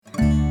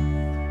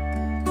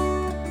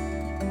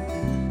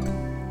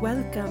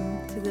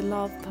Welcome to the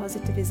Love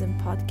Positivism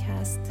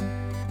podcast.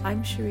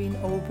 I'm Shireen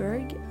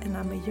Oberg, and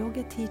I'm a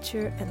yoga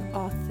teacher and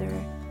author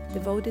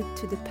devoted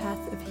to the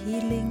path of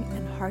healing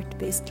and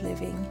heart-based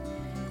living.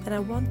 And I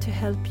want to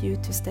help you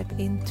to step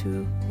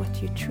into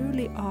what you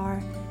truly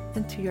are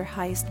and to your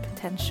highest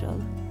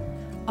potential.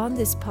 On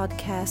this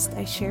podcast,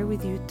 I share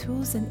with you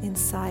tools and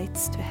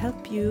insights to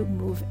help you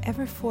move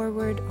ever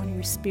forward on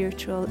your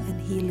spiritual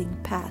and healing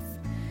path.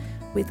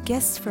 With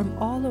guests from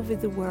all over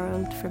the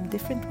world, from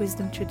different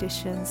wisdom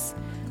traditions,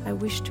 I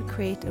wish to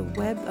create a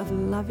web of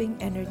loving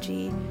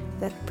energy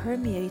that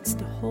permeates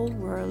the whole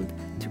world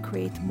to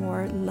create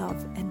more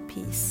love and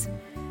peace.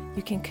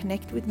 You can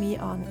connect with me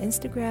on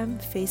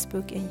Instagram,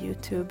 Facebook, and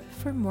YouTube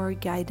for more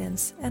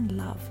guidance and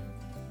love.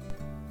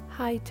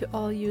 Hi to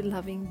all you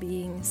loving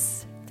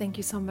beings. Thank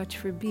you so much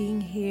for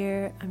being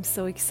here. I'm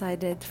so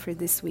excited for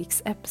this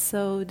week's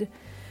episode.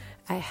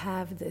 I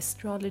have the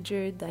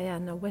astrologer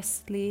Diana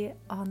Wesley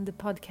on the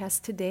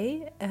podcast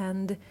today,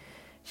 and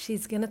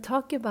she's going to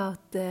talk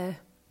about the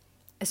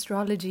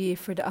astrology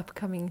for the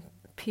upcoming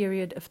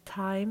period of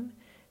time.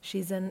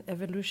 She's an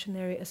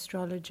evolutionary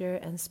astrologer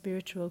and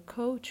spiritual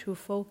coach who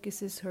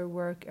focuses her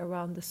work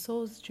around the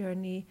soul's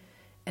journey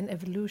and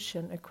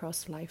evolution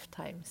across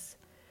lifetimes.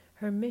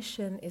 Her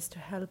mission is to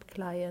help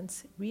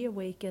clients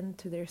reawaken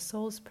to their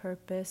soul's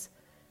purpose,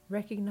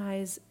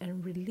 recognize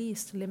and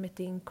release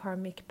limiting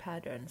karmic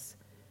patterns,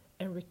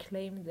 and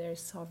reclaim their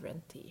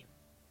sovereignty.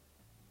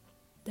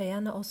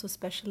 Diana also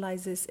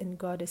specializes in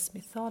goddess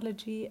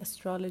mythology,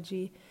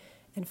 astrology,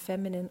 and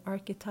feminine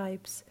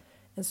archetypes,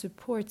 and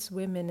supports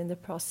women in the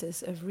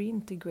process of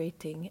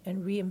reintegrating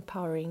and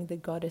re-empowering the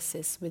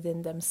goddesses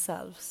within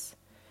themselves.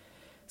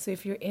 So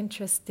if you're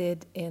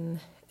interested in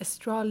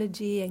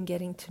astrology and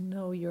getting to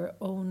know your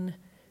own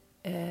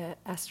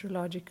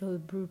astrological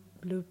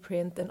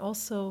blueprint, and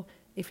also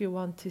if you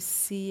want to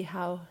see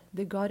how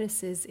the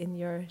goddesses in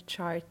your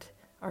chart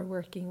are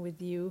working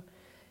with you,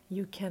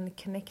 you can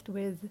connect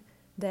with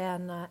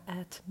Diana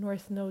at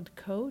North Node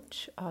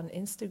Coach on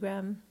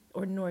Instagram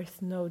or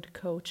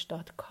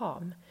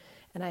northnodecoach.com.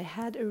 And I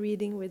had a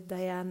reading with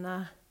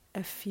Diana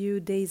a few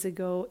days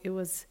ago. It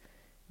was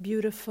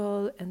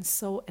beautiful and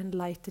so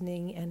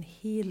enlightening and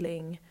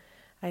healing.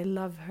 I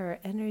love her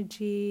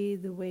energy,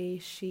 the way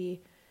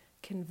she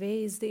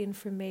conveys the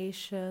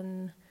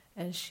information,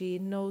 and she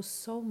knows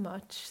so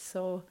much.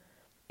 So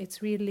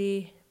it's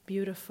really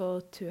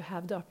beautiful to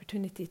have the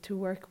opportunity to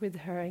work with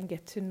her and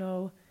get to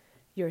know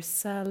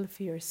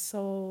yourself, your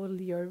soul,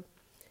 your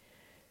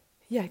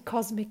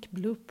cosmic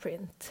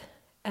blueprint.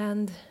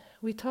 And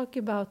we talk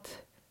about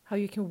how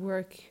you can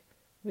work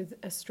with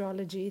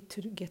astrology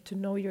to get to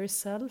know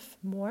yourself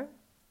more.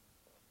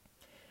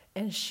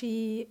 And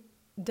she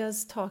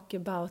does talk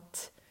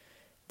about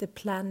the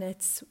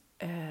planets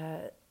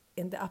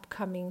in the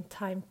upcoming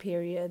time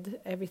period,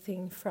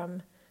 everything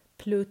from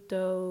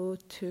Pluto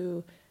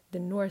to the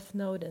North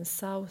Node and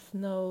South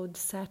Node,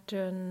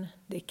 Saturn,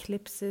 the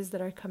eclipses that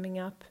are coming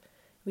up.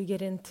 We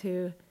get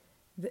into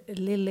the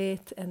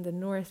Lilith and the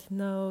North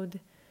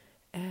Node,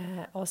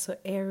 also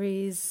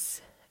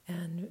Aries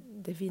and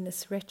the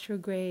Venus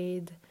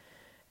retrograde.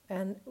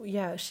 And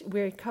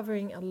we're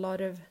covering a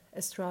lot of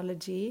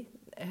astrology,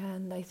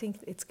 and I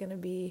think it's going to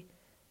be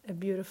a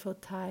beautiful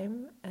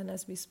time. And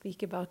as we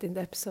speak about in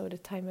the episode, a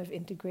time of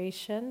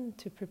integration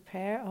to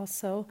prepare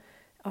also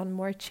on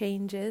more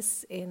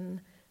changes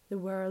in the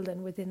world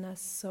and within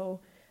us. So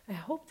I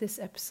hope this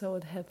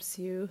episode helps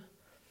you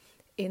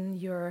in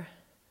your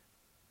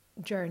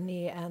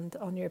journey and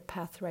on your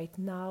path right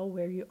now,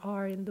 where you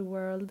are in the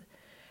world.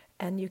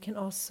 And you can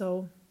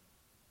also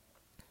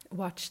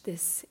watch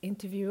this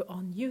interview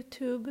on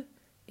YouTube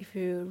if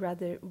you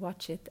rather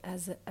watch it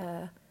as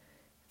a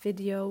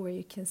video where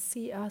you can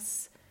see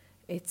us.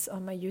 It's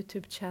on my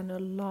YouTube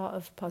channel, Law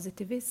of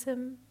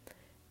Positivism.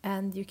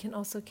 And you can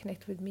also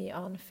connect with me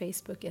on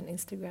Facebook and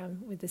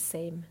Instagram with the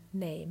same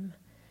name.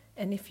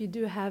 And if you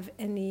do have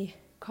any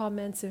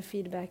comments and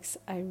feedbacks,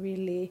 I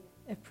really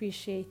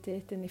appreciate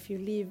it. And if you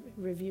leave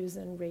reviews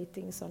and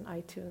ratings on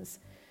iTunes,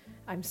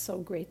 I'm so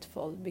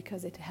grateful,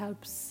 because it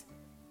helps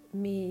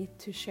me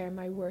to share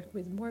my work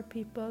with more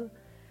people.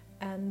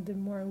 And the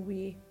more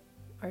we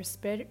are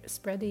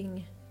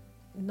spreading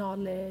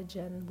knowledge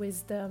and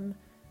wisdom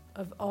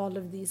of all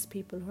of these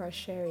people who are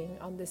sharing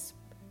on this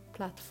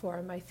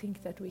platform, I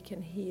think that we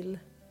can heal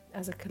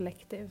as a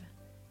collective.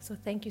 So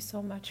thank you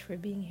so much for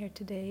being here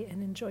today,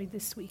 and enjoy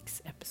this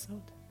week's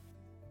episode.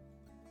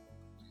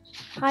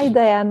 Hi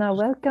Diana,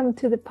 welcome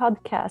to the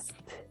podcast.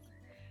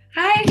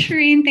 Hi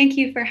Shireen, thank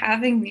you for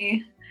having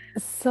me.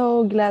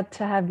 So glad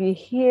to have you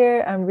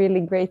here. I'm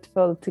really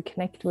grateful to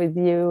connect with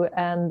you,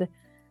 and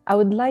I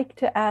would like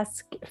to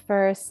ask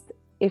first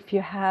if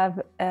you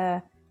have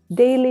a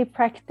daily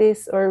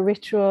practice or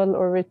ritual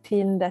or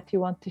routine that you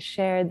want to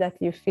share that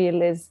you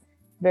feel is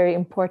very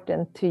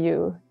important to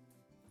you.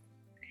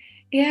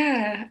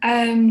 Yeah,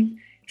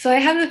 so I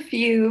have a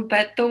few,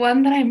 but the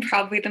one that I'm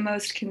probably the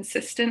most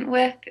consistent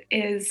with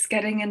is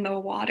getting in the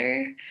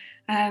water.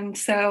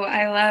 So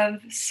I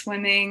love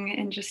swimming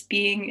and just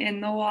being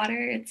in the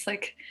water. It's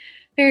like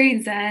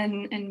very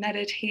zen and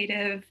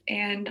meditative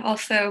and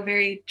also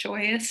very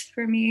joyous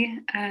for me.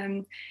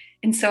 And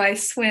so I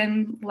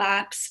swim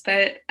laps,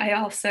 but I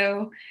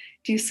also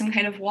do some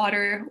kind of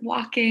water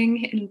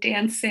walking and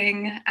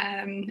dancing,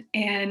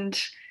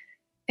 and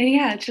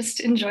yeah,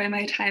 just enjoy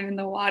my time in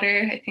the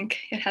water. I think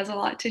it has a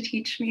lot to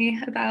teach me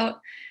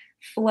about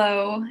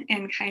flow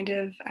and kind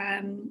of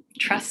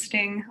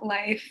trusting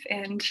life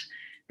and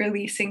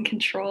releasing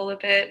control a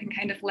bit and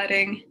kind of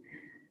letting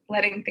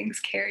things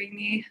carry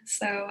me.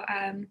 So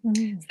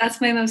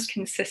that's my most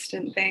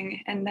consistent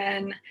thing. And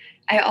then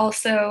I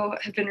also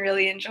have been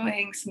really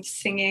enjoying some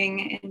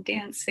singing and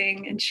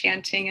dancing and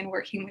chanting and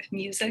working with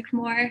music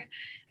more.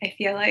 I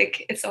feel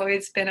like it's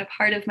always been a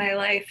part of my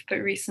life, but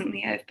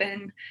recently I've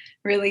been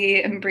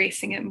really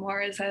embracing it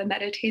more as a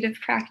meditative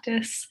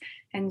practice.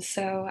 And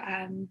so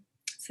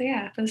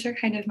yeah, those are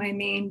kind of my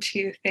main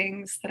two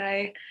things that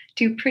I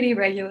do pretty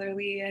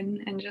regularly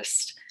and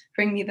just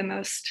bring me the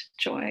most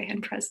joy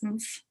and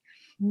presence.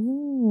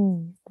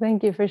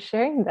 Thank you for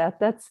sharing that.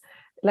 That's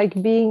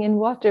like being in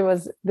water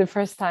was the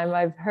first time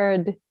I've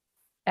heard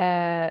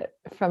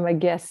from a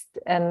guest,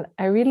 and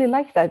I really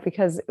like that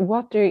because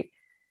water,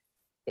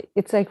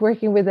 it's like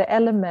working with the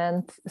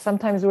element.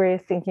 Sometimes we're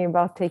thinking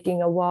about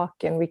taking a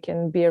walk and we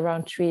can be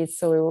around trees,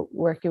 so we're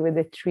working with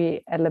the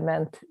tree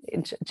element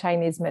in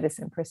Chinese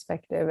medicine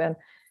perspective,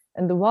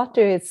 and the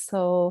water is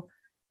so,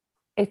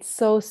 it's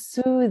so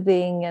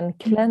soothing and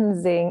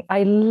cleansing.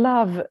 I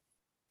love,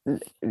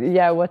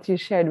 yeah, what you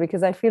shared,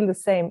 because I feel the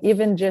same,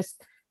 even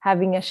just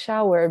having a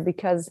shower,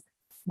 because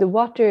the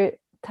water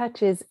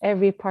touches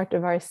every part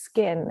of our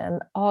skin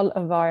and all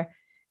of our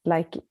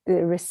like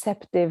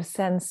receptive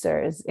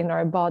sensors in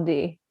our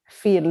body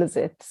feels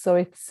it, so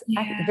it's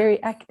Yeah.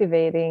 very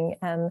activating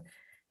and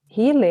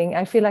healing.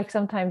 I feel like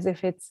sometimes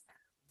if it's,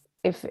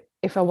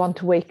 if I want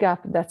to wake up,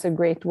 that's a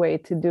great way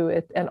to do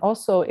it. And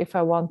also if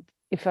I want,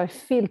 if I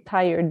feel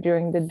tired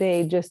during the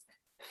day, just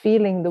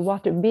feeling the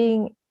water,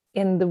 being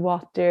in the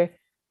water,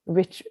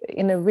 rich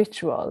in a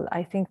ritual,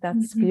 I think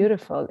that's Mhm.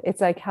 beautiful.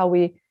 It's like how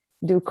we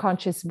do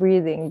conscious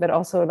breathing, but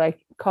also like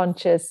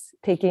conscious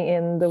taking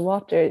in the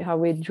water, how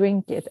we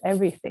drink it,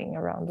 everything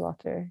around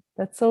water.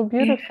 That's so Yeah.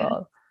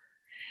 beautiful.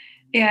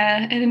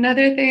 Yeah. And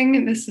another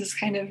thing, this is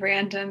kind of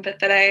random, but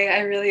that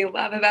I really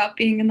love about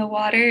being in the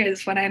water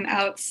is when I'm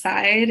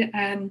outside.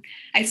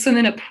 I swim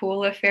in a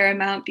pool a fair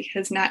amount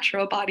because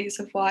natural bodies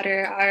of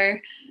water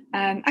are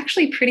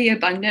actually pretty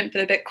abundant,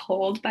 but a bit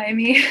cold by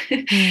me.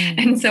 Mm.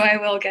 And so I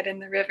will get in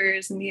the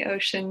rivers and the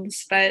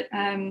oceans. But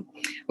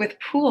with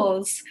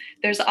pools,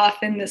 there's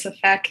often this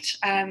effect.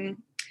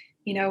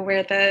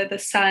 Where the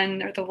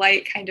sun or the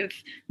light kind of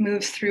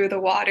moves through the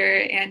water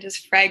and is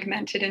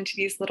fragmented into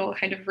these little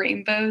kind of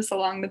rainbows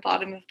along the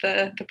bottom of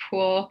the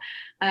pool.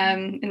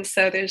 And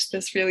so there's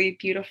this really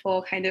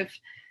beautiful kind of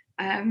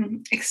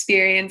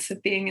experience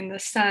of being in the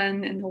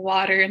sun and the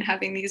water and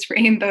having these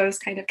rainbows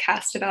kind of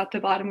cast about the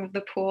bottom of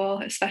the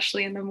pool,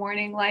 especially in the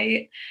morning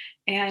light.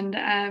 And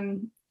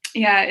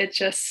yeah, it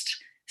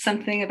just,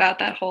 something about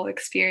that whole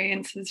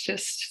experience is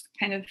just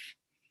kind of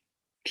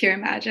pure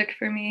magic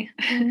for me.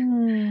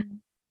 Mm.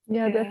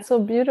 Yeah, Yeah. that's so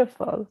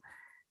beautiful.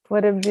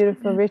 What a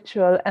beautiful Yeah.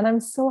 ritual. And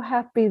I'm so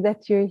happy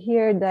that you're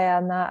here,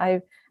 Diana.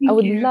 I Thank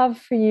would you. love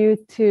for you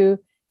to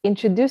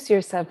introduce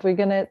yourself. We're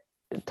going to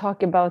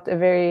talk about a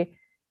very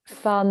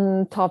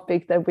fun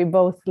topic that we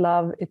both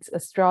love. It's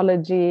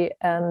astrology.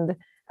 And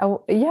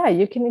yeah,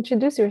 you can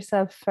introduce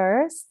yourself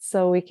first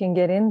so we can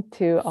get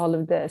into all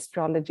of the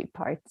astrology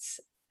parts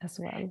as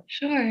well.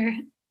 Sure.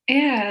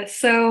 Yeah.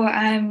 So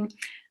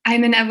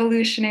I'm an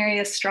evolutionary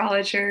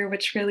astrologer,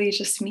 which really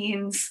just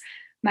means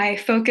my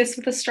focus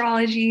with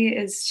astrology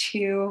is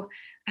to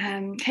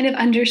kind of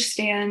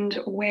understand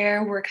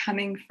where we're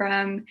coming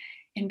from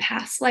in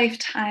past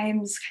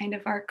lifetimes, kind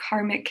of our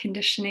karmic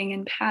conditioning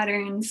and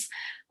patterns,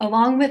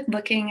 along with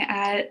looking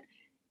at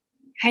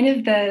kind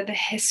of the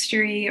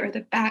history or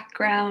the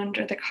background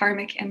or the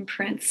karmic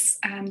imprints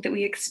that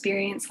we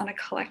experience on a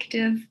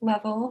collective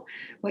level,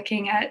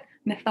 looking at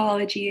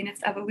mythology and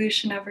its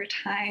evolution over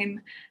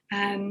time,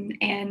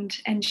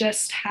 and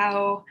just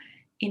how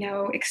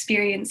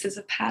experiences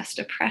of past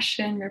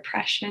oppression,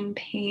 repression,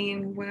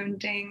 pain,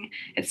 wounding,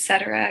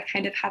 etc.,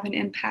 kind of have an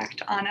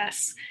impact on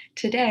us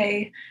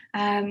today.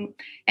 And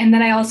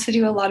then I also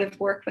do a lot of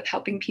work with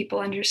helping people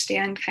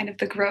understand kind of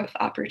the growth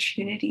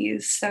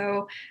opportunities.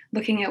 So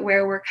looking at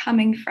where we're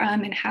coming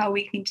from and how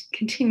we can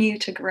continue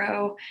to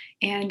grow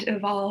and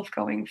evolve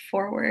going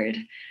forward.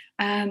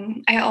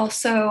 I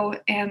also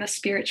am a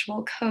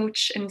spiritual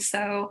coach, and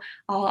so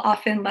I'll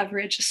often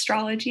leverage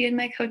astrology in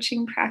my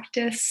coaching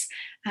practice,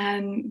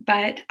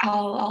 but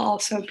I'll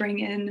also bring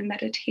in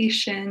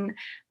meditation,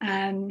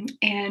 and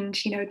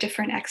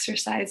different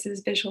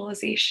exercises,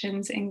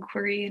 visualizations,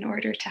 inquiry in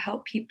order to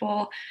help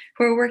people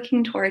who are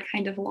working toward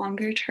kind of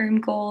longer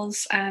term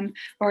goals,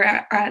 or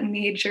are at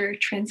major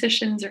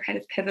transitions or kind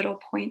of pivotal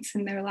points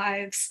in their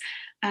lives,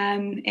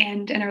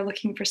 and are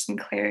looking for some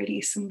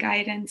clarity, some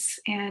guidance,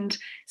 and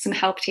some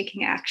help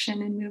taking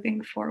action and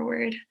moving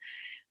forward.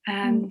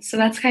 So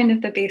that's kind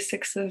of the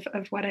basics of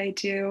what I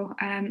do.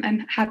 I'm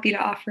happy to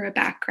offer a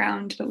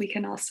background, but we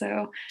can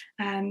also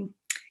kind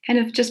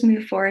of just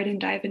move forward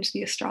and dive into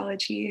the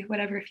astrology,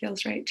 whatever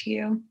feels right to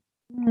you.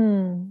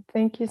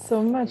 Thank you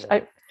so much.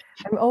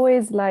 I'm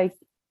always like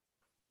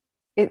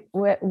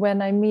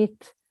when I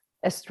meet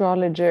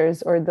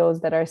astrologers or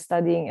those that are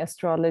studying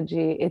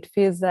astrology, it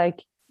feels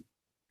like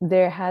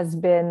there has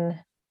been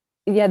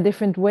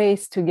different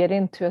ways to get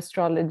into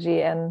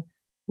astrology and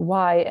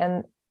why.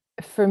 And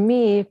for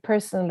me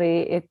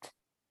personally, it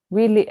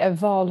really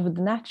evolved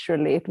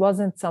naturally. It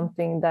wasn't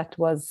something that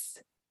was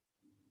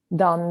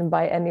done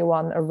by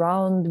anyone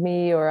around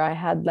me or I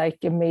had like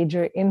a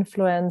major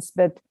influence,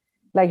 but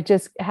like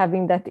just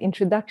having that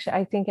introduction,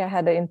 I think I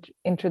had an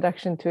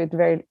introduction to it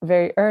very,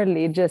 very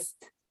early, just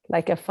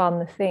like a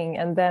fun thing.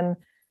 And then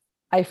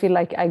I feel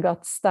like I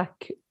got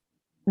stuck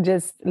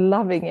just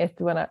loving it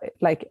when I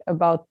like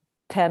about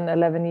 10,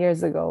 11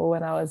 years ago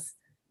when I was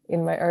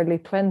in my early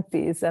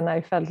 20s. And I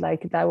felt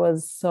like that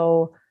was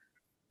so,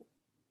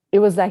 it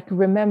was like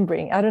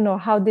remembering. I don't know,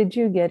 how did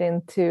you get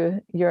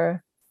into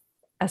your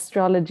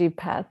astrology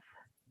path?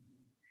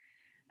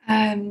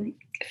 Um,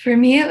 for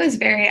me, it was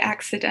very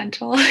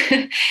accidental.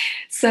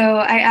 So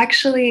I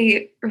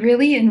actually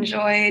really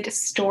enjoyed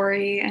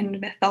story and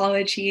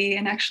mythology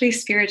and actually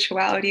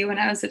spirituality when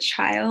I was a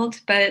child,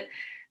 but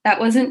that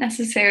wasn't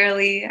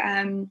necessarily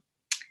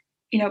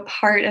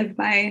part of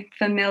my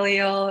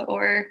familial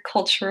or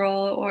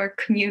cultural or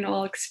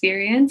communal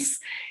experience.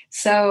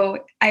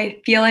 So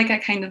I feel like I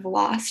kind of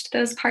lost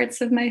those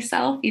parts of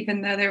myself,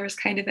 even though there was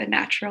kind of a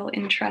natural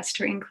interest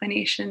or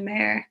inclination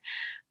there.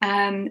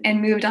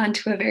 And moved on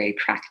to a very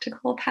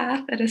practical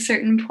path at a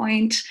certain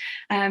point,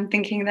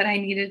 thinking that I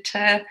needed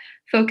to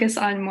focus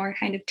on more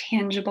kind of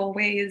tangible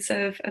ways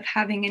of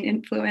having an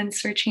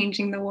influence or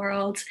changing the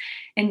world.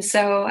 And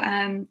so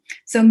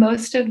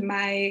most of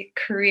my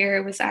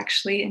career was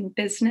actually in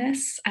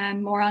business,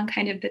 more on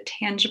kind of the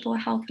tangible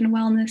health and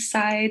wellness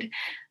side.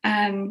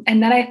 And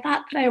then I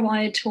thought that I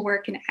wanted to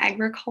work in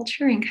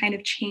agriculture and kind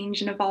of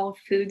change and evolve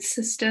food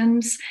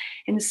systems.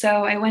 And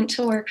so I went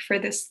to work for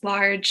this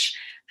large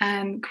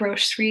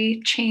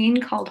grocery chain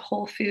called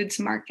Whole Foods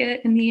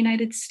Market in the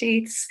United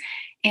States,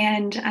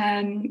 and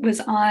was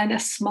on a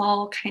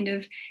small kind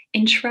of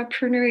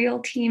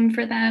intrapreneurial team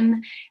for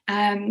them,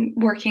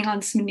 working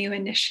on some new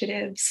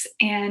initiatives.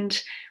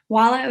 And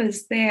while I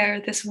was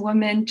there, this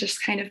woman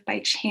just kind of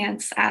by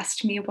chance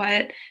asked me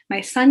what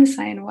my sun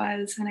sign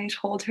was. And I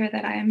told her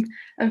that I'm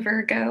a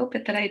Virgo,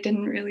 but that I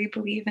didn't really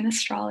believe in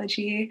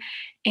astrology.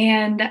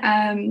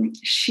 And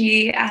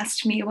she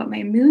asked me what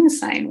my moon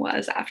sign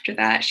was after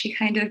that. She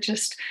kind of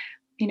just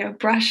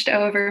brushed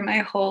over my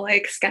whole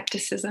like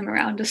skepticism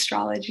around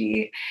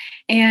astrology.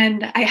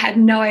 And I had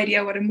no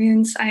idea what a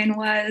moon sign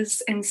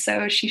was. And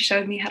so she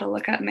showed me how to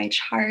look up my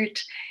chart.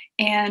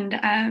 And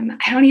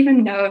I don't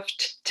even know if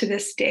to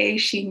this day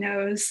she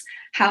knows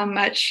how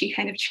much she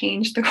kind of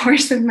changed the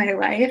course of my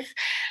life.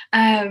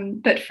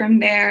 But from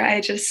there,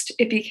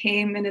 it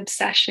became an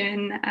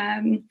obsession.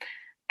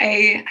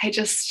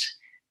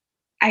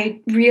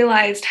 I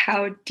realized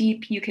how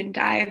deep you can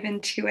dive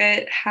into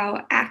it,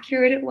 how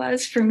accurate it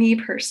was for me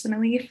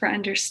personally for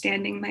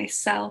understanding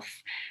myself.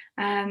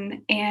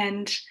 And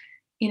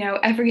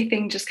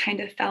everything just kind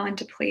of fell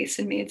into place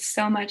and made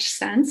so much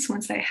sense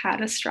once I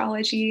had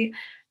astrology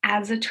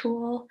as a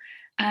tool.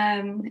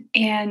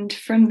 And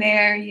from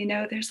there,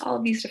 there's all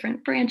of these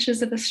different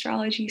branches of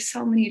astrology,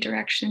 so many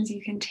directions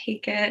you can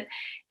take it.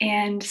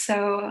 And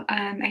so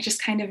I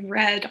just kind of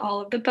read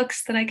all of the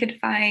books that I could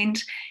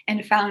find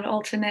and found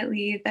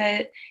ultimately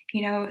that,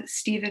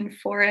 Stephen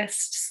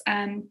Forrest's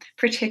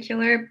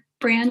particular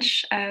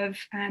branch of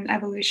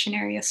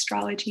evolutionary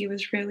astrology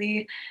was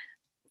really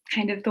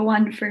kind of the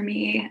one for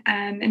me.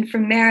 And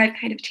from there, I've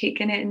kind of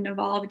taken it and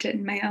evolved it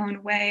in my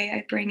own way.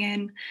 I bring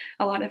in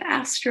a lot of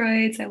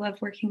asteroids. I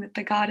love working with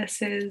the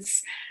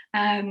goddesses.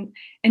 And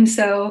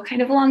so,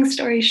 kind of long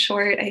story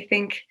short, I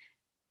think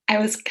I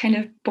was kind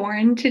of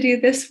born to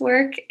do this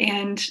work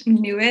and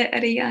knew it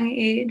at a young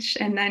age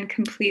and then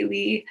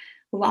completely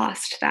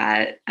lost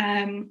that.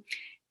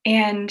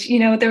 And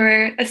there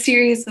were a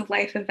series of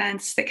life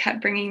events that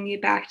kept bringing me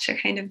back to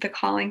kind of the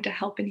calling to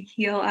help and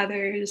heal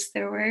others.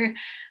 There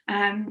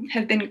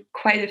have been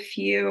quite a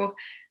few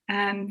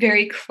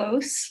very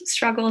close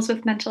struggles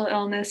with mental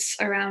illness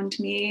around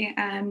me,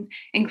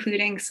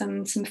 including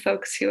some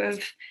folks who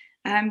have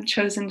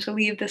chosen to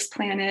leave this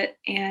planet.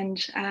 And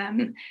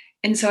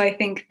so I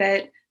think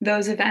that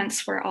those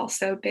events were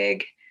also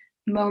big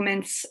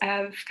moments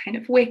of kind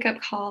of wake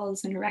up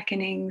calls and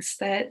reckonings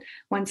that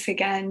once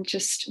again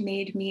just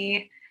made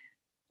me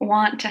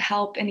want to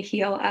help and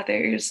heal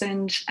others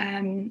and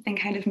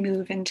kind of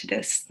move into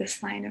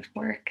this line of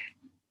work.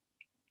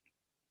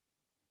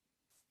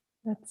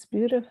 That's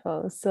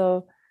beautiful.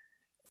 So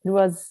it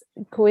was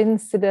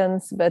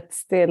coincidence, but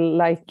still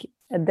like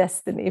a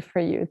destiny for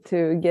you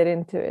to get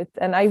into it.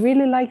 And I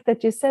really like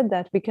that you said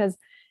that because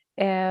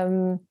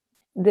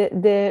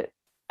the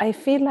I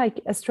feel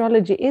like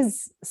astrology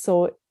is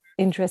so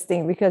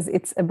interesting because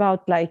it's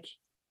about like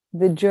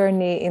the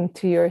journey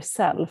into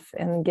yourself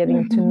and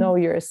getting to know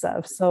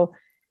yourself. So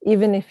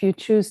even if you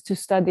choose to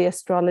study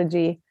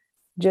astrology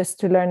just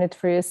to learn it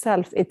for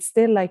yourself, it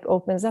still like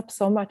opens up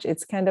so much.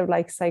 It's kind of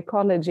like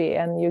psychology,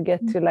 and you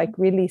get to like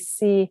really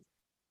see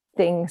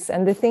things.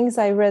 And the things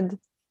I read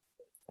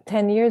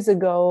 10 years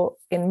ago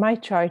in my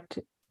chart,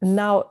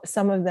 now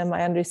some of them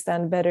I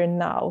understand better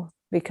now,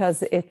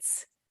 because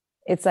it's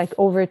like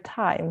over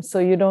time. So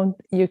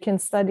you can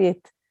study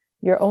it,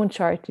 your own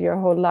chart, your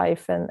whole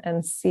life,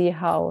 and see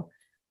how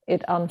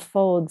it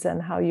unfolds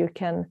and how you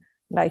can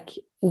like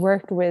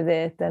work with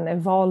it and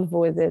evolve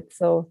with it.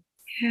 So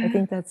I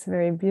think that's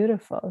very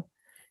beautiful.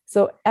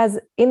 So as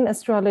in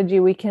astrology,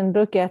 we can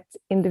look at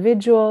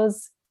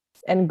individuals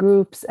and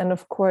groups, and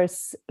of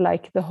course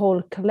like the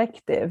whole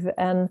collective.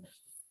 And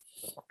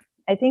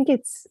I think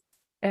it's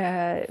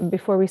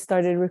before we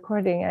started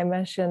recording, I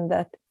mentioned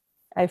that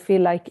I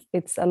feel like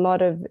it's a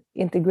lot of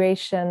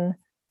integration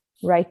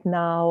right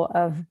now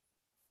of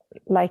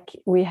like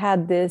we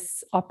had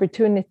this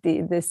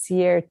opportunity this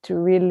year to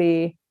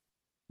really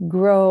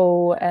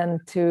grow and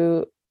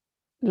to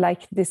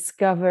like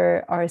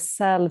discover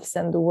ourselves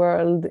and the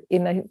world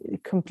in a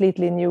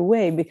completely new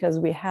way, because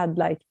we had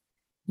like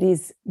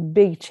these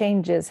big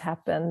changes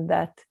happen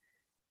that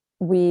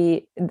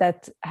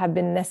have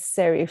been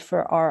necessary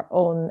for our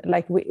own,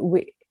 like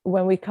we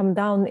when we come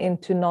down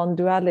into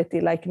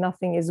non-duality, like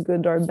nothing is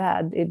good or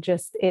bad, it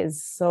just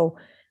is. So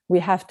we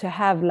have to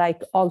have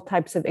like all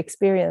types of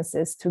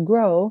experiences to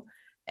grow,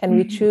 and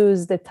we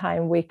choose the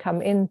time we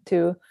come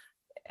into.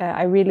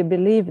 I really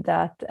believe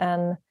that.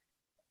 And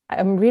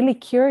I'm really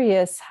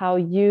curious how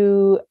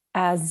you,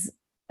 as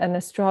an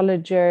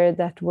astrologer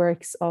that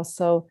works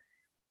also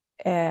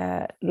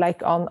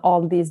like on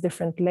all these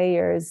different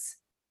layers,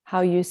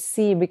 how you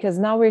see, because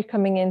now we're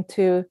coming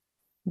into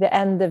the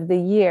end of the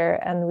year,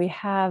 and we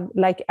have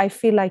like, I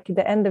feel like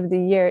the end of the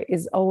year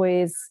is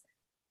always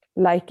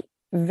like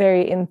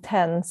very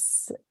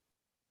intense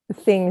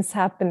things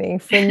happening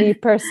for me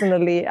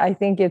personally. I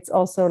think it's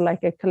also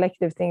like a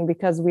collective thing,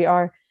 because we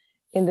are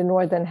in the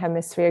northern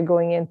hemisphere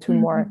going into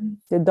more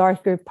the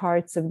darker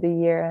parts of the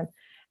year. And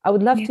I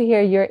would love to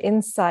hear your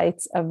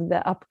insights of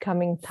the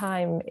upcoming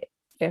time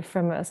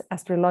from an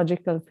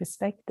astrological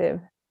perspective.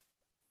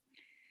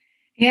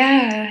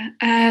 Yeah.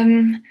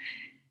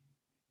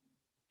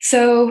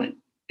 So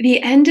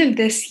the end of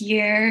this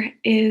year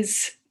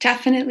is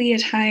definitely a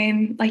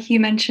time, like you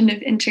mentioned,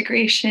 of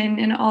integration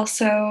and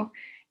also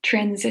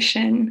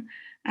transition.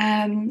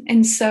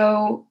 And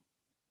so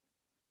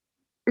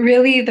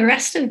really the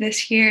rest of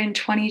this year in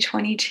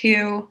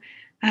 2022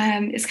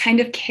 is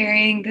kind of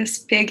carrying this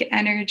big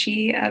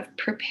energy of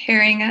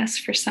preparing us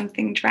for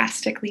something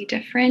drastically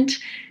different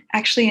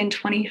actually in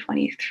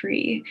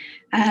 2023.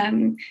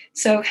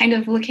 So kind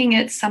of looking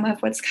at some of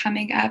what's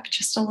coming up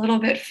just a little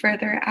bit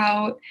further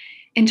out.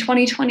 In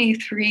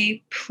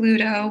 2023,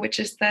 Pluto, which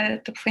is the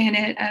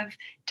planet of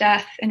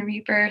death and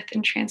rebirth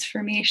and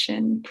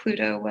transformation,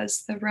 Pluto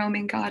was the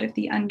Roman god of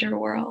the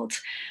underworld,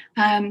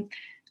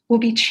 will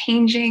be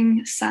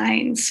changing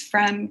signs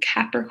from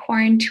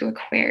Capricorn to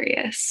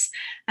Aquarius.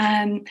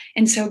 And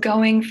so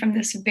going from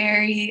this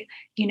very,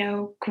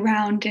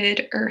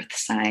 grounded earth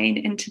sign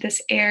into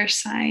this air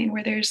sign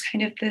where there's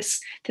kind of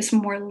this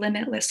more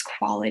limitless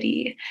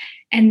quality.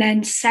 And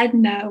then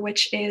Sedna,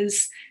 which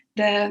is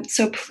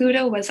so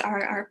Pluto was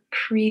our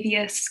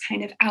previous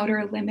kind of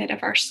outer limit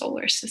of our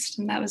solar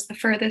system. That was the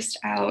furthest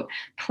out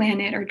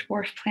planet or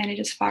dwarf planet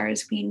as far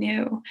as we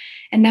knew.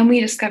 And then we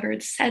discovered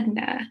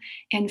Sedna,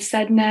 and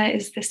Sedna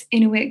is this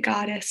Inuit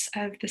goddess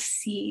of the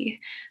sea.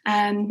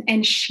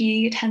 And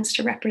she tends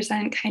to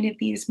represent kind of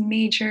these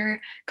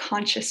major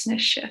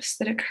consciousness shifts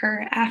that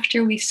occur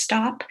after we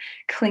stop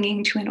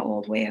clinging to an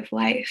old way of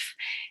life.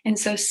 And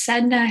so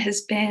Sedna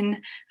has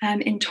been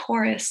in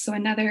Taurus, so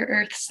another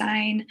earth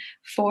sign,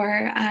 for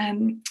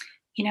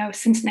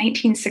since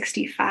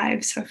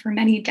 1965, so for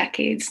many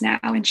decades now,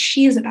 and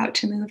she is about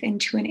to move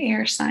into an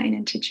air sign,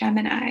 into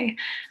Gemini.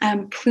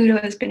 Pluto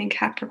has been in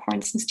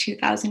Capricorn since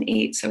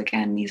 2008, so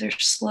again, these are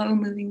slow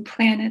moving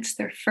planets.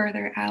 They're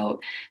further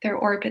out, their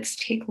orbits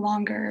take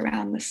longer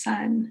around the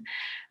sun.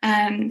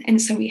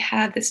 And so we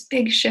have this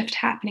big shift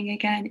happening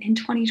again in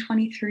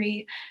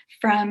 2023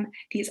 from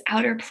these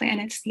outer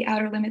planets, the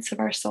outer limits of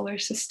our solar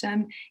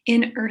system,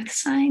 in earth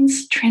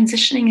signs,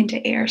 transitioning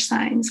into air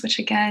signs, which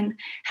again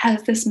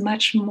has this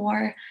much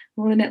more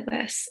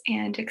limitless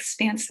and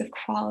expansive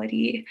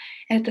quality.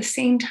 And at the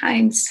same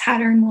time,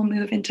 Saturn will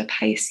move into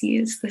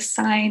Pisces, the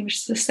sign which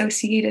is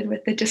associated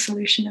with the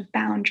dissolution of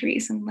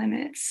boundaries and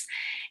limits.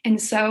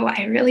 And so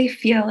I really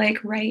feel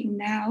like right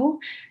now,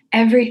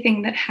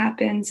 everything that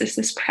happens is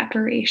this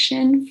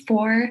preparation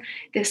for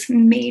this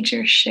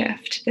major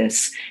shift,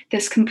 this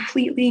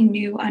completely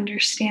new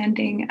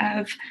understanding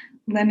of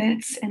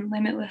limits and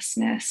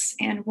limitlessness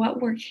and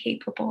what we're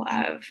capable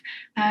of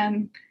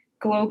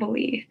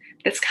globally,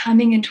 that's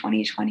coming in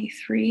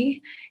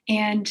 2023.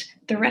 And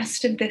the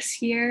rest of this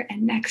year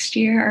and next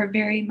year are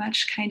very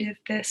much kind of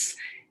this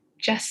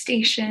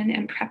gestation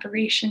and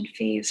preparation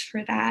phase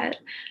for that.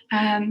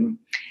 I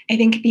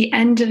think at the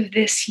end of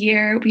this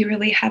year, we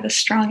really have a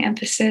strong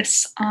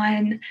emphasis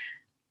on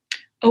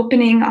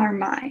opening our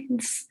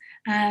minds.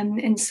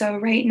 And so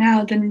right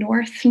now, the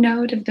north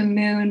node of the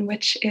moon,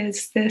 which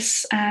is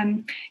this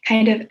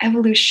kind of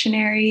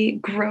evolutionary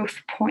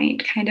growth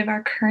point, kind of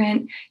our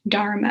current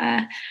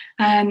dharma,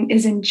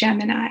 is in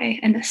Gemini.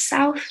 And the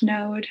south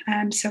node,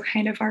 so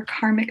kind of our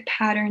karmic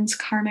patterns,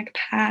 karmic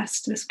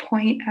past, this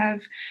point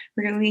of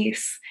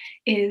release,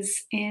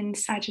 is in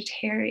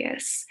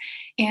Sagittarius.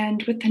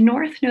 And with the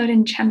north node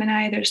in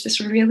Gemini, there's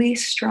this really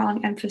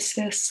strong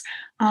emphasis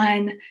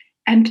on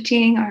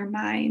emptying our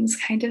minds,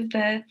 kind of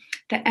the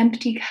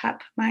empty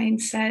cup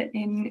mindset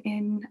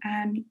in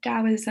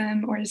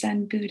Taoism or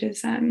Zen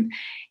Buddhism.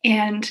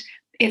 And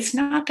it's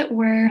not that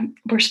we're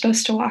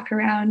supposed to walk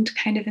around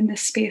kind of in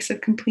this space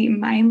of complete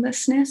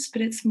mindlessness,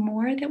 but it's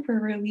more that we're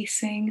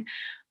releasing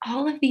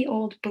all of the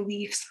old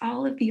beliefs,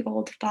 all of the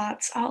old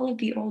thoughts, all of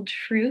the old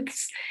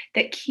truths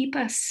that keep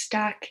us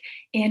stuck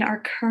in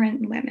our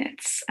current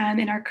limits,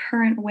 in our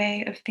current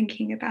way of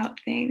thinking about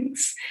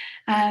things.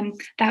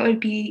 That would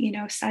be,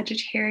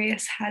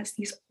 Sagittarius has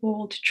these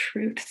old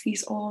truths,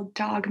 these old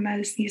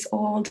dogmas, these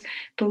old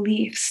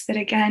beliefs that,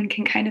 again,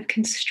 can kind of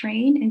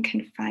constrain and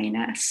confine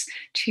us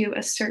to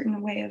a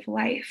certain way of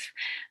life.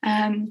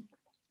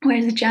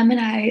 Whereas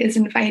Gemini is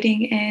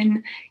inviting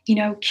in,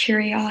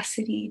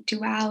 curiosity,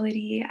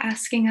 duality,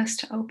 asking us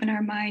to open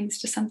our minds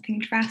to something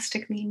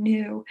drastically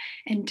new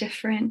and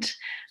different.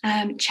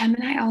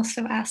 Gemini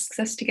also asks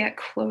us to get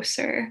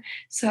closer.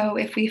 So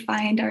if we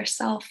find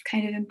ourselves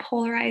kind of in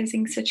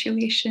polarizing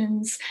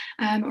situations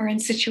or in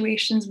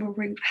situations where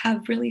we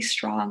have really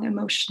strong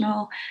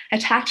emotional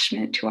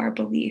attachment to our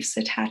beliefs,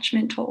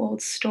 attachment to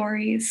old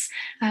stories,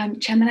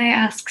 Gemini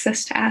asks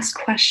us to ask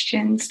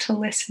questions, to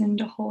listen,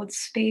 to hold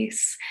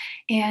space.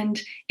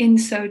 And in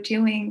so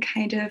doing,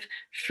 kind of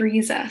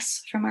frees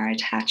us from our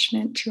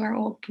attachment to our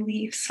old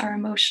beliefs, our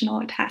emotional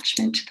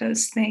attachment to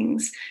those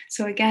things.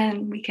 So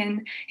again, we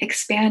can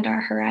expand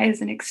our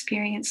horizon,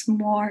 experience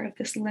more of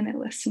this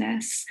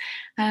limitlessness.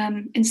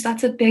 And so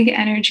that's a big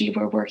energy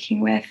we're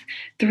working with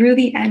through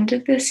the end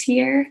of this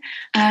year.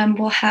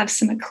 We'll have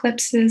some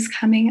eclipses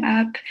coming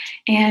up.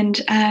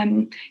 And,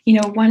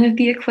 one of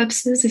the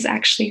eclipses is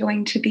actually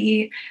going to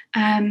be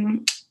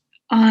on,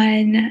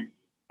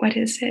 what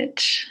is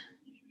it?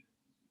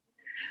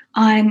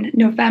 On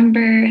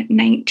November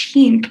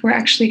 19th, we're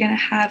actually going to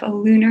have a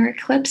lunar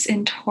eclipse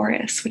in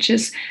Taurus, which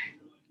is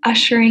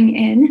ushering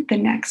in the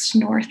next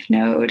north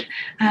node,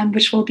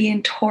 which will be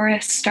in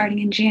Taurus starting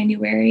in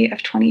January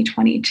of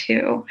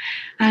 2022.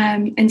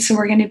 And so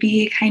we're going to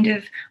be kind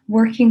of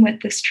working with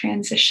this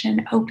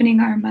transition, opening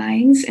our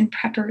minds in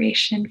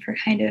preparation for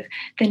kind of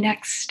the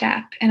next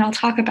step. And I'll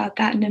talk about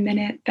that in a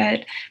minute,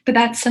 but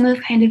that's some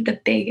of kind of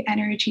the big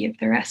energy of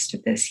the rest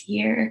of this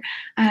year,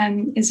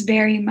 is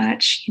very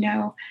much,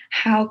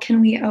 how can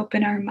we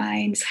open our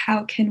minds?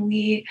 How can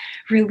we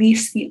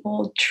release the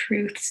old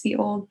truths, the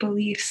old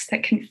beliefs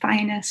that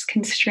confine us,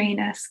 constrain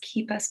us,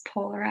 keep us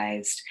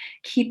polarized,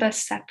 keep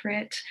us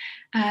separate,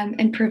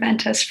 and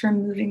prevent us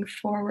from moving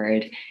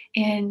forward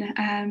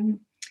in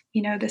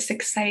this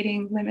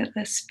exciting,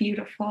 limitless,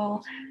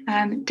 beautiful,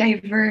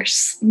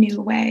 diverse new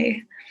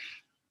way.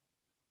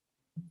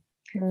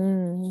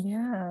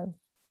 Yeah,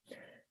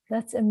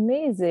 that's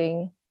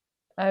amazing.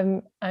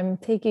 I'm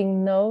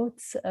taking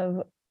notes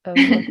of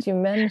what you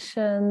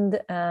mentioned,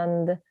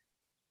 and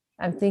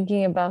I'm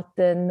thinking about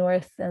the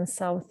north and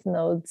south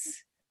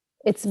nodes.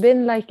 It's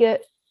been like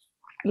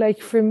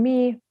for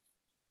me,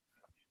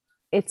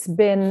 it's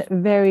been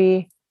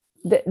very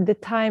the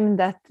time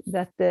that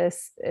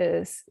this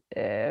is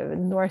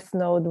north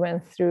node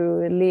went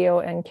through Leo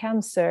and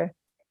Cancer,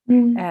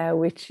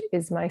 which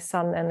is my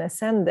sun and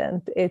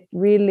ascendant. It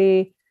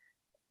really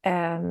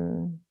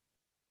a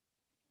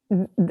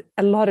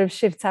lot of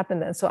shifts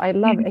happened then. So I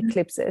love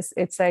eclipses.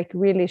 It's like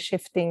really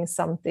shifting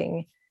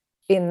something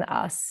in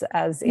us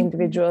as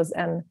individuals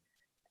and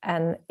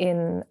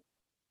in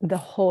the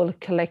whole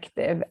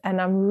collective.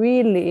 And I'm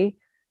really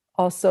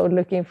also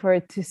looking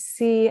forward to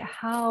see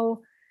how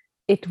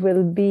it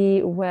will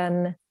be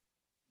when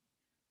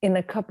in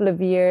a couple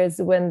of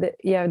years when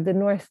the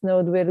north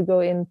node will go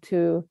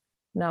into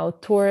now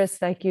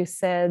Taurus, like you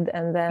said,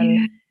 and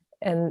then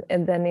and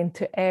then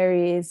into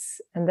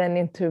Aries, and then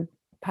into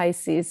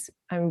Pisces.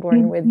 I'm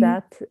born with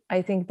that.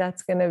 I think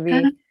that's going to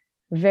be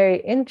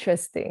very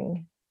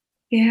interesting.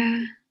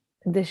 Yeah.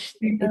 It's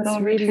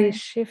really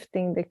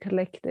shifting the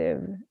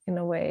collective in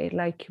a way,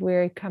 like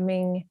we're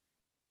coming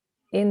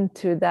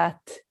into that,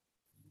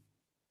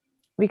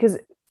 because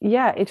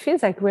it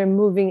feels like we're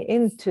moving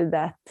into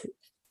that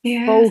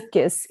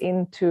focus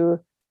into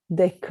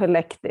the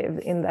collective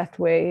in that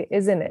way,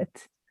 isn't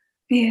it?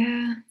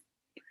 Yeah,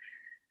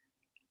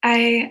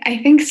 I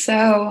think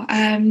so.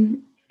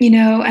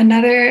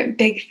 Another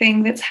big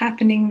thing that's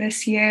happening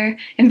this year,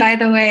 and by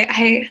the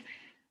way,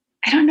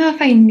 I don't know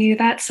if I knew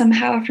that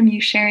somehow from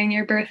you sharing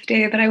your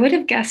birthday, but I would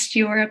have guessed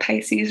you were a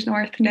Pisces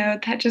North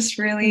Node. That just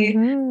really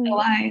Mm-hmm.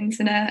 aligns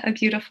in a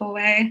beautiful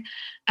way.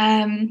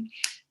 Um,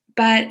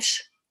 but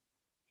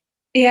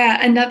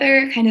yeah,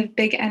 another kind of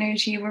big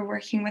energy we're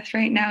working with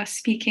right now,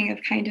 speaking of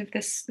kind of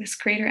this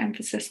greater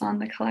emphasis on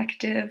the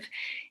collective,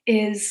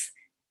 is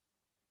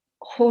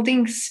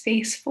holding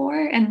space for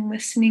and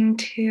listening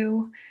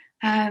to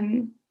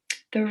um,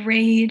 the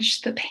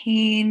rage, the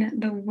pain,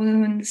 the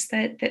wounds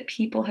that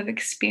people have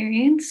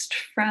experienced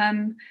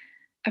from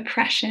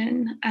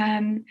oppression,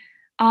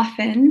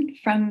 often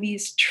from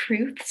these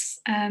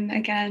truths.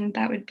 Again,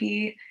 that would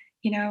be,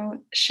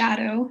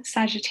 shadow,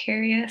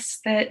 Sagittarius,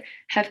 that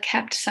have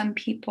kept some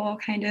people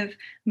kind of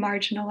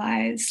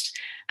marginalized.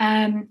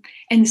 Um,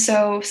 and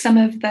so some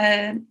of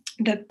the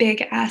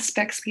big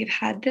aspects we've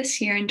had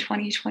this year in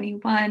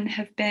 2021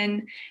 have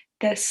been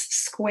this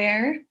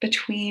square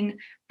between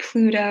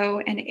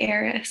Pluto and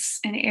Eris.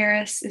 And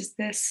Eris is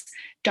this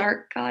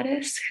dark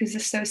goddess who's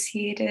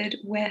associated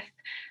with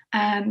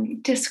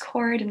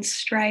discord and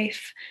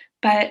strife.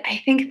 But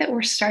I think that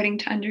we're starting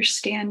to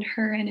understand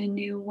her in a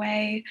new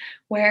way,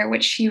 where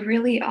what she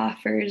really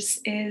offers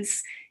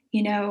is,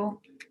 you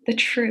know, the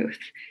truth.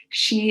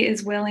 She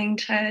is willing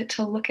to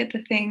look at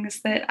the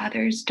things that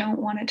others don't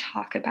want to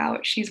talk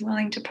about. She's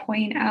willing to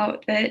point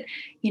out that,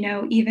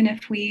 even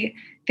if we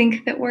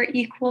think that we're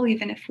equal,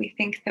 even if we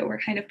think that we're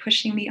kind of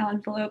pushing the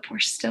envelope, we're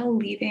still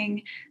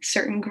leaving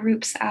certain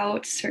groups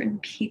out, certain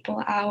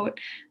people out.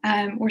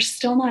 We're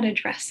still not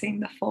addressing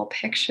the full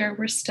picture.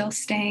 We're still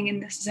staying in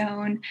this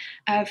zone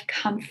of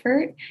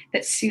comfort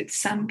that suits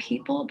some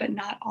people, but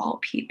not all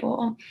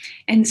people.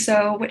 And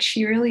so, what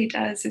she really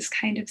does is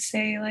kind of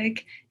say,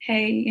 like,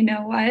 hey, you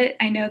know what?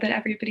 I know that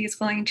everybody is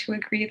willing to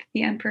agree that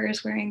the emperor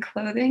is wearing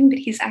clothing, but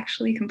he's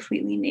actually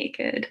completely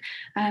naked,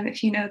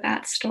 if you know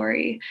that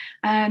story.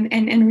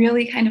 And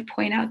really kind of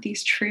point out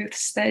these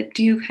truths that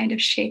do kind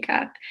of shake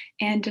up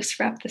and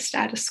disrupt the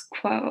status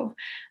quo.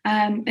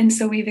 And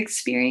so we've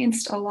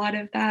experienced a lot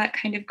of that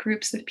kind of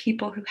groups of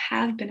people who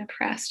have been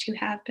oppressed, who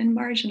have been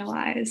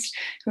marginalized,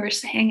 who are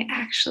saying,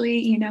 actually,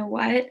 you know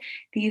what?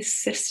 These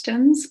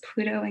systems,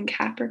 Pluto and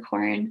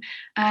Capricorn,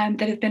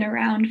 that have been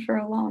around for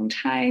a long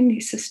time,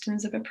 these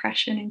systems of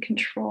oppression and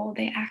control,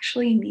 they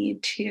actually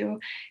need to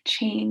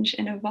change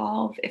and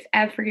evolve if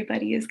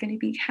everybody is going to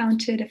be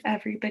counted, if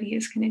everybody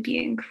is going to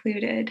be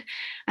included.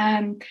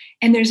 And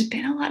there's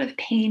been a lot of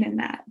pain in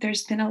that.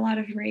 There's been a lot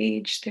of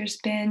rage. There's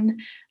been,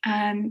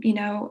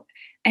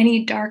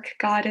 any dark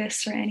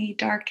goddess or any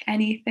dark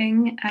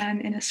anything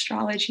in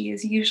astrology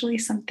is usually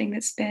something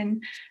that's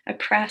been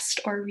oppressed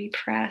or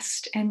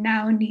repressed and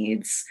now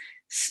needs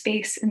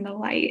space in the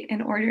light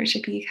in order to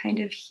be kind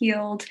of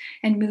healed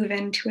and move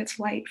into its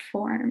light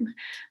form.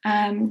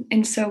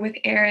 And so with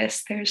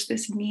Eris, there's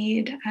this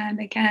need,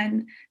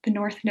 again, the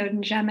North Node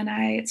in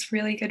Gemini, it's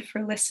really good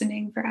for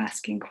listening, for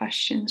asking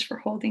questions, for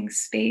holding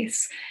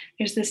space.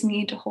 There's this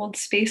need to hold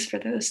space for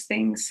those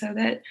things so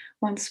that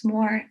once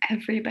more,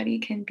 everybody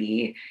can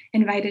be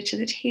invited to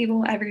the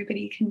table,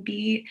 everybody can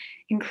be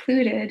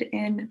included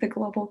in the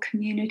global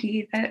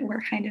community that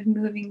we're kind of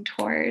moving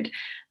toward.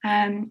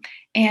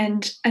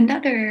 And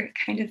another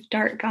kind of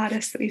dark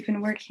goddess that we've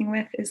been working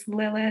with is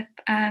Lilith.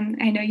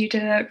 I know you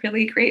did a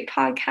really great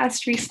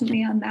podcast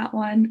recently on that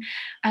one,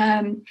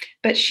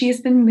 but she's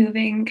been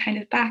moving kind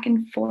of back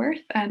and forth,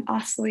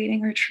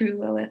 oscillating. Her true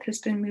Lilith has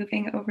been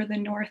moving over the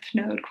North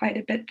Node quite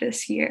a bit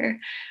this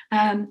year.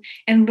 And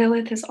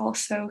Lilith is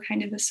also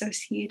kind of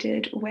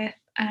associated with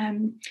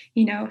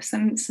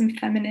some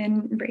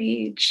feminine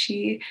rage.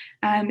 She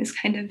is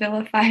kind of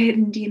vilified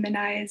and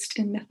demonized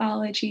in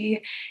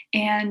mythology,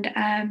 and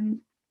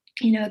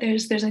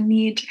there's a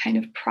need to kind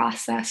of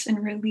process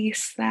and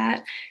release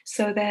that,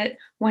 so that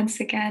once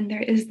again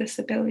there is this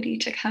ability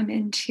to come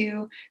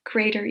into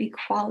greater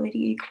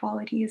equality.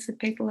 Equality is a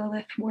big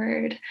Lilith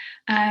word,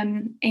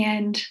 and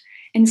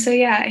so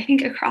yeah, I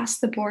think across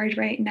the board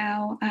right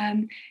now,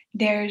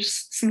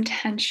 there's some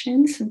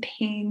tension, some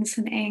pain,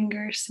 some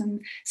anger,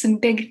 some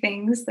big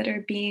things that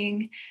are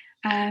being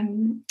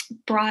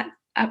brought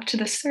up to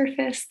the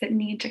surface that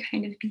need to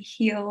kind of be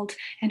healed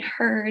and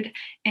heard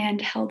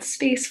and held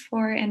space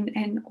for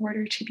in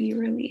order to be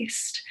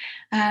released.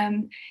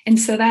 And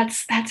so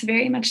that's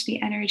very much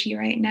the energy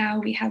right now.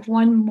 We have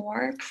one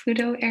more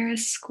Pluto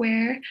Eris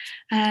square,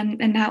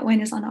 and that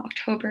one is on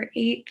October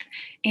 8th.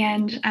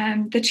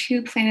 And the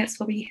two planets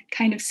will be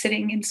kind of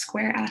sitting in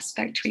square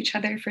aspect to each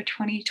other for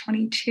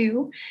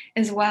 2022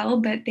 as well,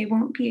 but they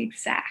won't be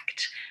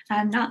exact,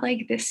 not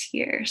like this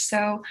year.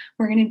 So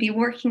we're going to be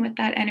working with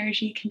that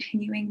energy,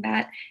 continuing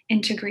that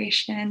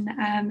integration,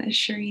 as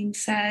Shireen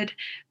said.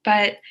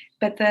 But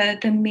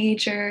the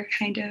major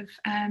kind of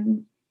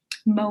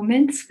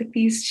moments with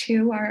these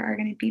two are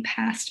going to be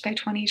passed by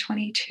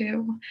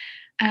 2022.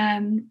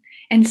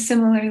 And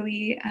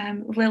similarly,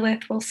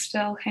 Lilith will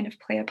still kind of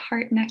play a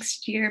part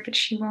next year, but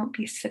she won't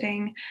be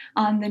sitting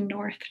on the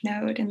North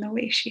Node in the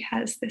way she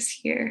has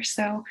this year.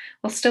 So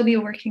we'll still be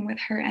working with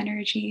her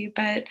energy,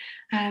 but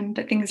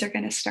things are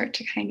going to start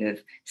to kind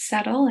of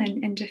settle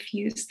and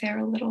diffuse there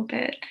a little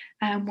bit.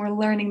 We're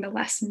learning the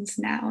lessons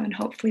now, and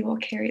hopefully we'll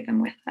carry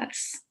them with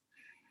us.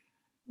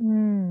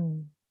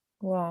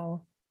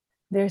 Wow,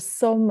 there's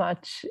so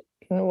much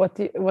in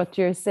what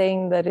you're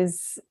saying that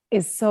is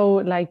so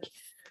like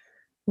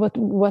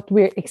what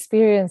we're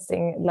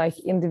experiencing, like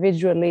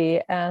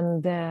individually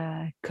and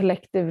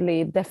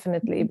collectively,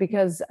 definitely,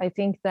 because I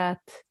think that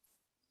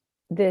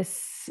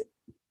this,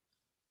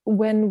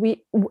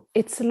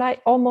 it's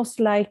like almost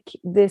like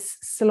this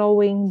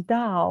slowing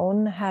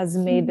down has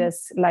made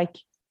us like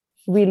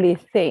really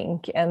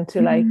think and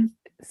to like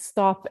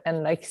stop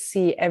and like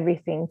see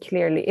everything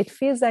clearly. It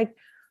feels like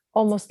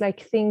almost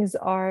like things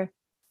are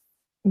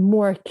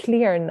more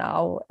clear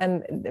now,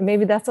 and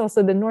maybe that's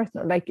also the North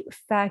Node, like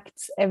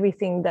facts,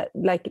 everything that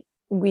like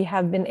we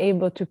have been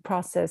able to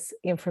process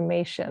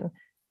information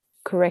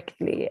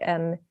correctly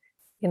and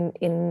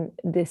in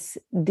this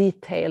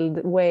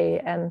detailed way.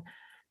 And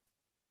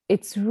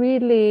it's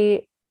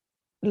really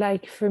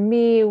like, for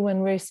me,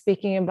 when we're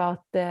speaking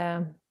about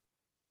the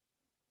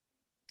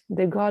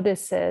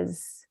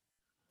goddesses,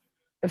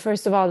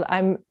 first of all,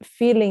 I'm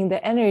feeling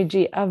the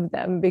energy of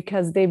them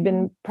because they've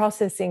been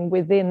processing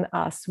within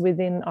us,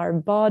 within our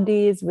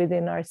bodies,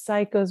 within our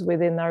cycles,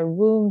 within our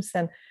wombs.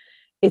 And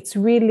it's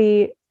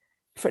really,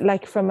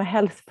 like from a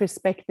health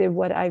perspective,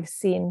 what I've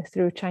seen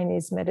through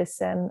Chinese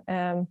medicine,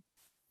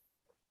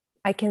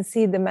 I can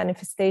see the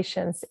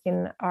manifestations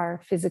in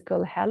our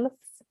physical health.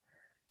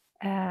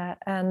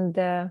 And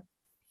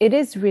it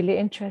is really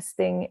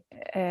interesting.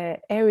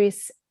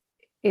 Aries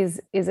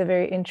is a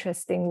very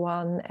interesting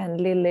one,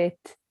 and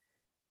Lilith.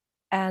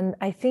 And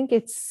I think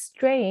it's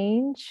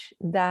strange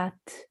that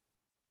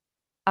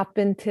up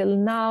until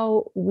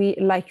now, we,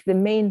 like the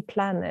main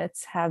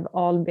planets, have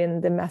all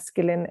been the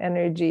masculine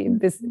energy,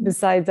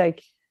 besides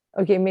like,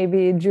 okay,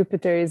 maybe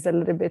Jupiter is a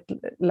little bit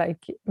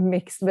like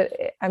mixed, but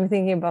I'm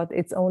thinking about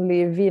it's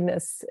only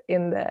Venus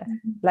in the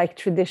like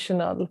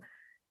traditional.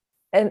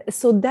 And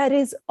so that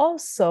is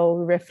also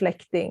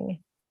reflecting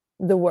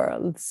the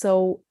world.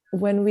 So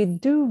when we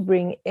do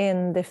bring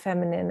in the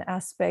feminine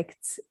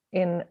aspects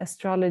in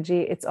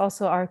astrology, it's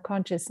also our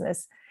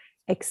consciousness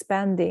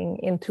expanding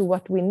into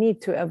what we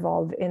need to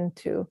evolve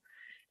into.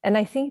 And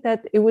I think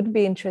that it would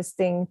be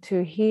interesting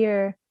to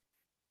hear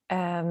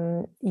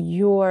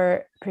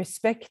your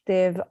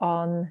perspective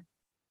on,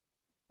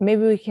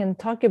 maybe we can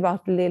talk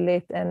about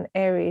Lilith and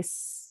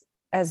Aries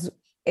as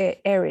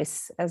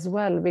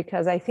well,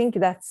 because I think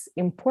that's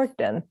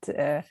important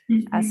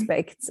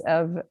aspects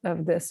of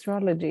the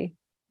astrology.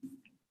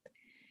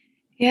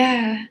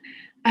 Yeah.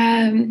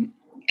 And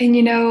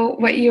you know,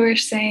 what you were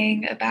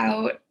saying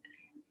about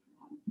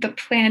the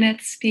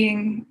planets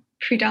being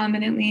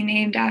predominantly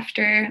named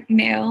after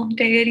male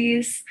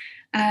deities,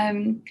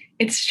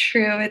 it's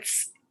true.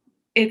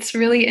 It's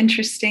really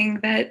interesting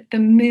that the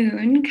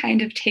moon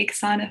kind of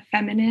takes on a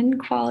feminine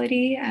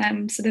quality.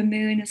 So the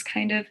moon is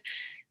kind of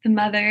the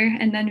mother,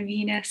 and then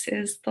Venus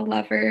is the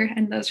lover,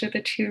 and those are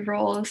the two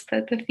roles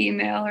that the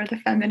female or the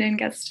feminine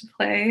gets to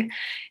play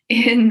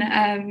in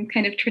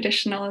kind of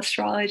traditional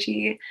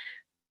astrology.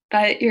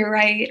 But you're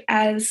right,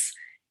 as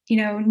you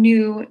know,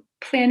 new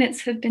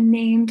planets have been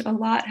named, a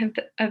lot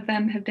of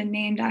them have been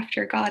named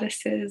after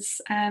goddesses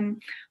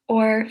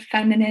or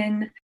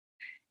feminine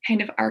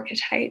kind of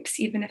archetypes,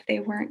 even if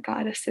they weren't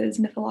goddesses,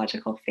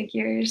 mythological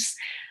figures.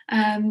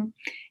 And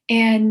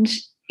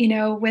you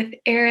know, with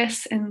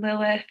Eris and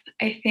Lilith,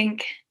 I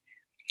think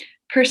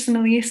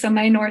personally, so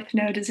my North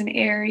Node is in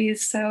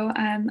Aries, so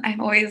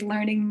I'm always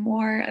learning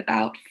more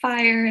about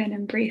fire and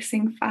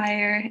embracing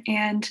fire.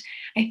 And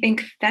I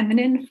think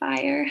feminine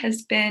fire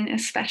has been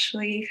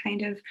especially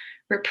kind of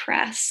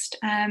repressed.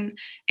 I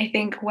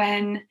think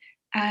when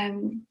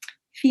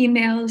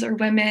females or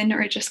women,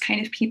 or just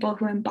kind of people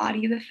who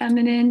embody the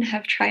feminine,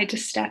 have tried to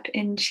step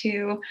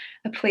into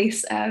a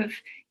place of,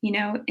 you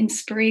know,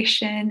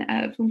 inspiration,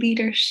 of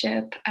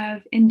leadership,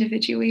 of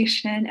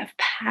individuation, of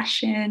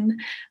passion,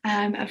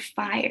 of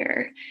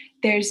fire,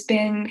 there's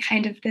been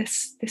kind of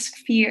this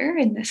fear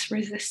and this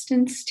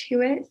resistance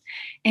to it.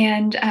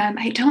 And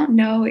I don't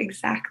know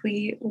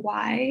exactly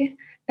why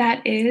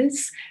that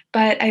is,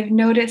 but I've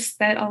noticed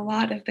that a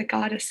lot of the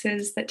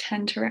goddesses that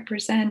tend to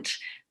represent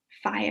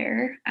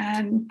fire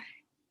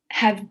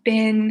have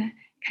been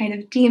kind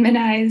of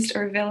demonized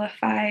or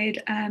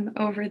vilified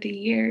over the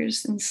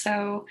years. And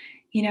so,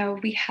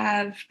 we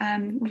have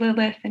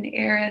Lilith and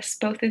Eris,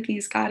 both of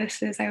these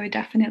goddesses I would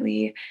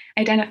definitely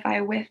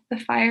identify with the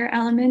fire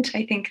element.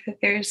 I think that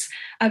there's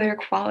other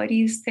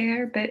qualities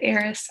there, but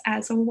Eris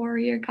as a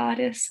warrior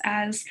goddess,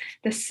 as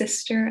the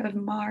sister of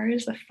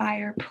Mars, a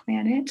fire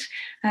planet,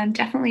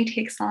 definitely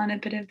takes on a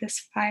bit of this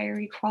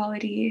fiery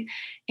quality.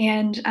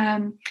 And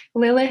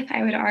Lilith,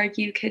 I would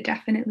argue, could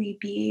definitely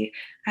be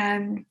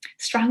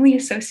strongly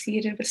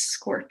associated with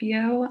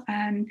Scorpio.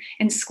 And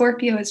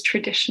Scorpio is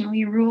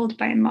traditionally ruled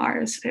by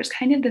Mars. There's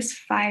kind of this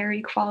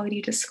fiery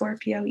quality to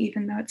Scorpio,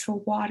 even though it's a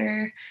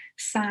water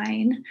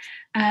sign.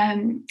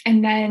 And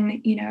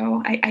then,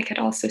 I could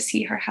also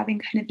see her having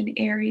kind of an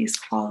Aries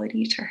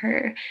quality to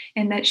her,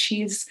 in that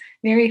she's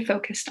very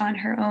focused on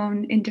her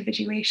own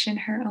individuation,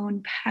 her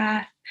own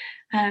path,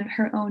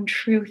 her own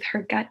truth,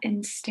 her gut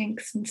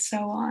instincts, and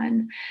so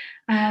on.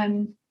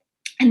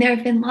 And there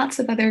have been lots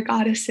of other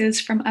goddesses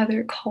from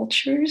other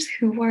cultures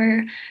who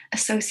were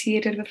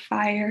associated with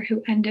fire,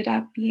 who ended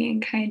up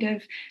being kind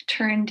of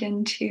turned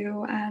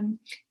into,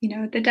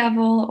 the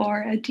devil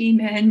or a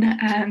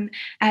demon,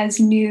 as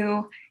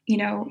new,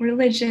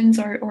 religions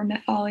or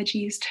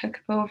mythologies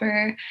took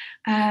over.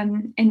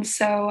 And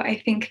so I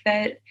think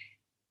that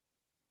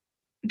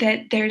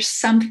there's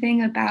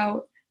something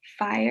about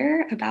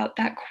fire, about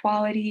that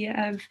quality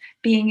of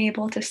being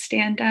able to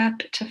stand up,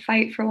 to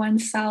fight for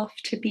oneself,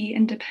 to be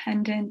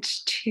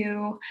independent,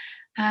 to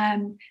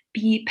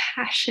be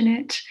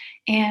passionate,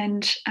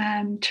 and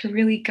to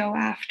really go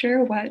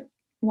after what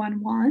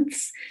one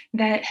wants,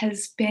 that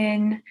has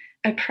been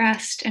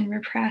oppressed and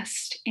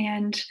repressed,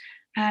 and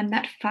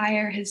that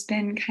fire has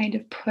been kind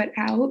of put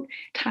out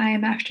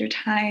time after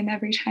time,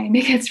 every time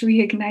it gets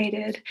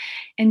reignited.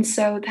 And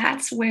so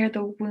that's where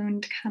the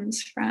wound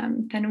comes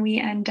from. Then we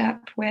end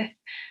up with,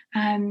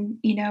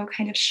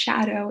 kind of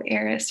shadow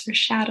Eris or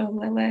shadow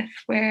Lilith,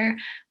 where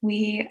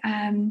we,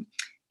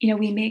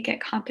 we make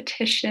it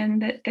competition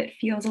that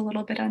feels a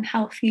little bit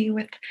unhealthy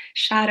with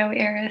shadow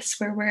Eris,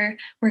 where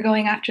we're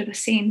going after the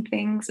same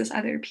things as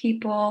other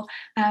people,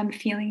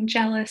 feeling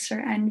jealous or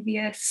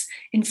envious,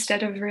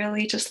 instead of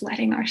really just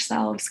letting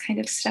ourselves kind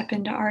of step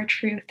into our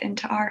truth,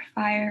 into our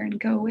fire, and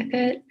go with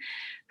it.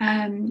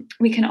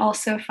 We can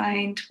also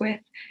find with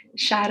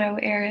shadow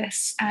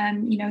Eris,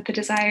 the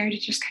desire to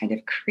just kind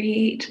of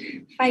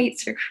create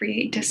fights or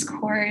create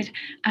discord,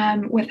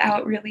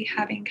 without really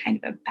having kind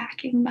of a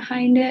backing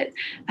behind it.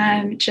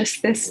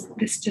 Just this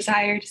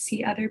desire to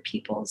see other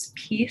people's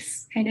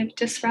peace kind of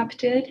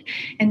disrupted.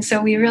 And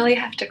so we really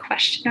have to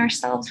question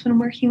ourselves when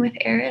working with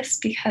Eris,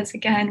 because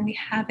again, we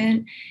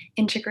haven't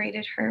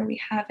integrated her,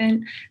 we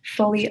haven't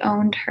fully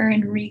owned her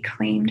and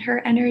reclaimed her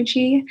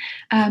energy.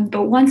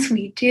 But once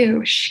we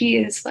do, she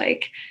is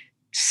like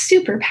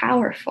super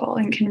powerful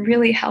and can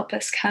really help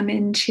us come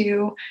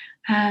into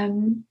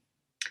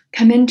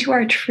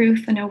our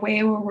truth in a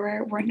way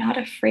where we're not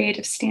afraid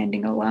of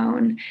standing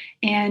alone,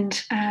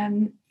 and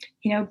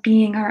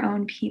being our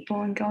own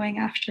people and going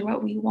after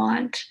what we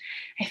want.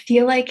 I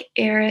feel like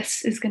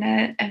Eris is going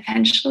to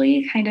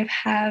eventually kind of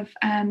have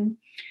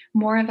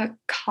more of a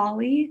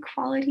Kali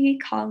quality,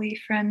 Kali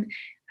from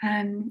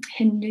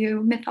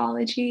Hindu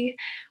mythology,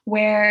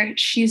 where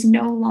she's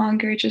no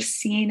longer just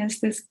seen as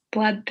this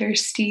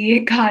bloodthirsty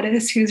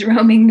goddess who's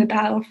roaming the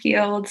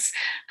battlefields,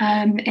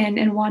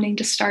 and wanting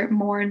to start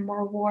more and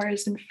more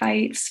wars and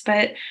fights,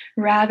 but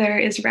rather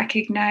is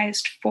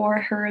recognized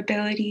for her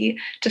ability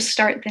to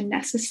start the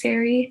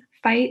necessary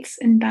fights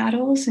and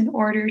battles in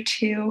order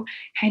to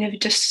kind of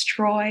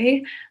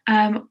destroy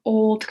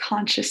old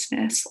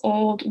consciousness,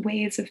 old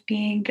ways of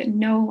being that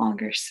no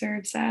longer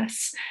serves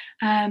us,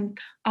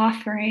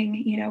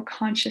 offering,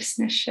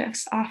 consciousness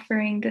shifts,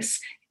 offering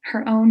this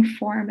her own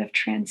form of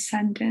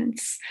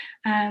transcendence.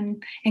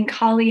 And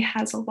Kali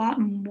has a lot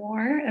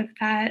more of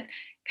that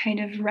kind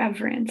of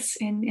reverence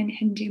in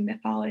Hindu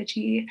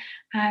mythology.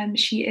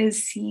 She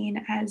is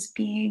seen as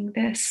being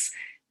this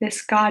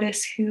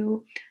goddess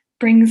who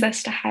brings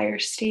us to higher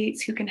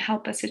states, who can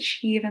help us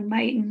achieve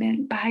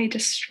enlightenment by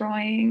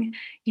destroying,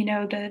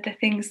 the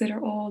things that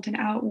are old and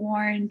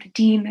outworn, the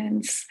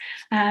demons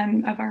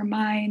of our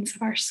minds,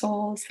 of our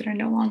souls that are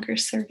no longer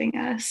serving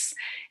us.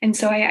 And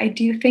so I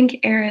do think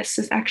Eris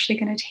is actually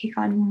going to take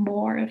on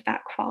more of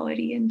that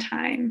quality in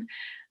time.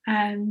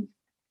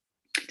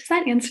 Does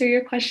that answer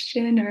your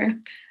question, or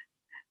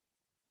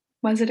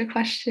was it a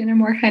question or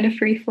more kind of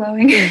free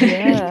flowing?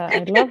 Yeah,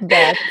 I love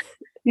that.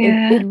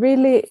 Yeah. It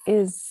really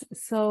is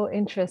so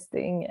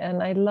interesting,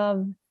 and I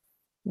love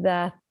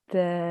that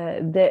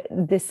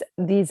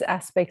these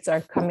aspects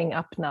are coming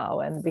up now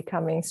and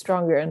becoming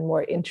stronger and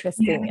more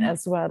interesting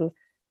as well.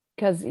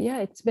 Because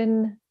it's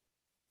been,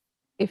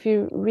 if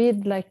you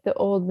read like the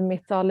old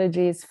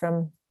mythologies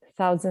from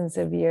thousands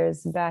of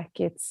years back,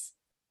 it's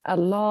a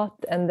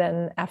lot, and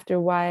then after a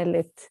while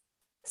it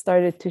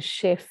started to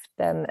shift,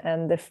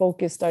 and the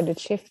focus started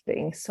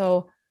shifting.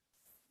 So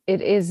it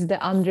is the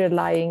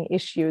underlying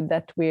issue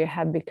that we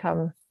have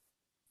become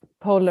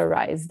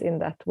polarized in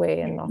that way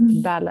and not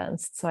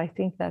balanced. So I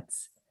think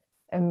that's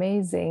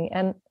amazing.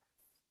 And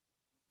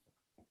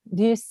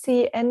do you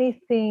see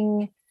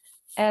anything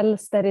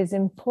else that is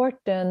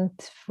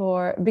important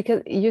for,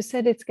 because you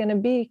said it's going to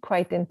be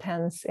quite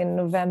intense in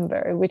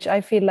November, which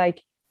I feel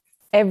like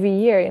every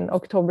year in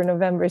October,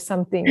 November,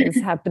 something is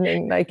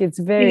happening. Like it's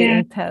very Yeah.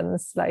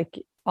 intense, like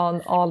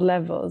on all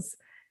levels.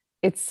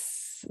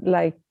 It's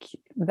like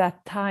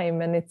that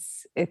time, and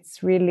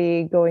it's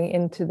really going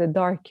into the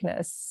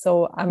darkness.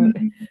 So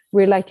Mhm.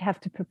 we're like have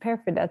to prepare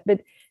for that.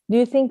 But do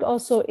you think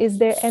also, is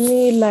there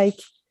any like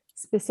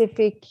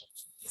specific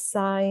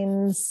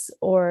signs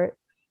or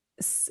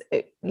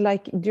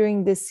like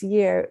during this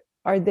year,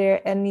 are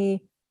there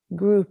any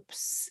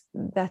groups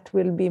that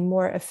will be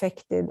more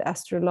affected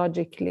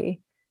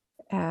astrologically,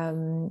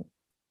 um,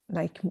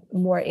 like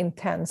more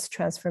intense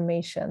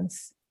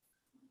transformations?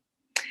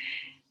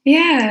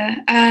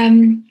 Yeah.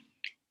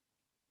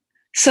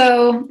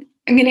 So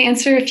I'm going to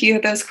answer a few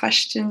of those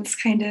questions,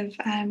 kind of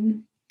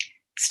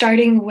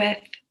starting with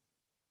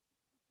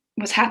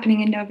what's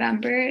happening in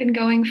November and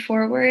going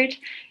forward.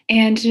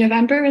 And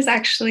November was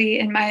actually,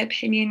 in my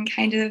opinion,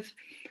 kind of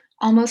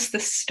almost the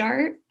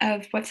start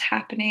of what's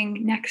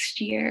happening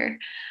next year.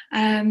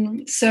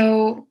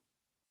 So,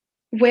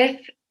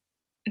 with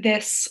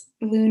this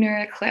lunar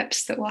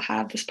eclipse that we'll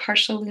have, this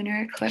partial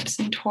lunar eclipse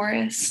in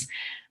Taurus,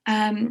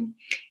 um,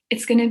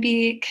 it's going to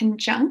be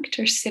conjunct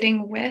or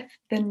sitting with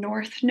the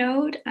North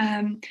Node,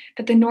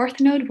 but the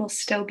North Node will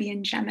still be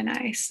in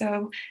Gemini.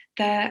 So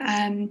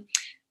the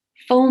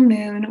full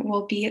moon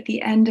will be at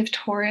the end of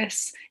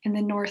Taurus, and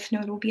the North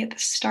Node will be at the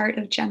start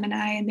of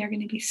Gemini, and they're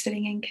going to be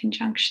sitting in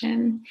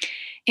conjunction.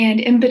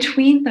 And in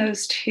between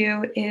those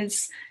two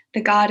is the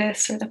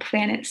goddess or the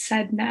planet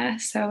Sedna.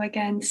 So,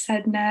 again,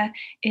 Sedna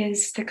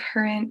is the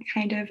current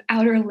kind of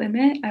outer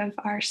limit of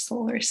our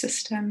solar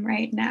system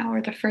right now,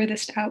 or the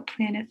furthest out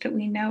planet that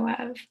we know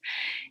of.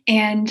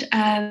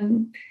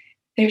 And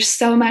there's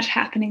so much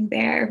happening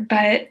there.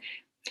 But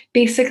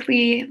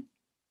basically,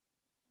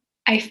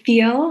 I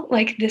feel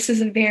like this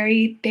is a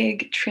very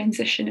big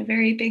transition, a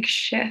very big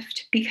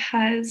shift,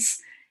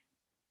 because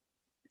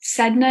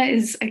Sedna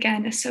is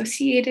again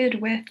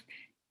associated with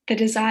the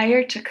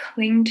desire to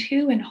cling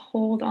to and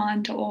hold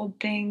on to old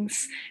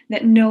things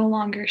that no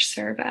longer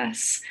serve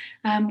us.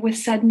 With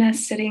Sedna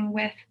sitting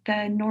with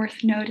the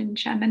North Node in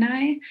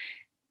Gemini,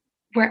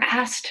 we're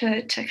asked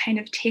to kind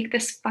of take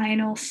this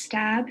final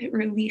stab at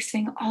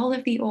releasing all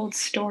of the old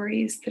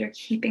stories that are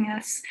keeping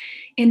us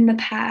in the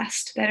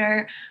past, that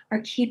are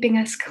keeping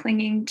us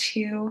clinging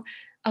to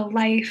a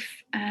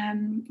life,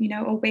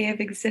 a way of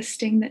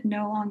existing that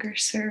no longer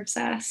serves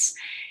us.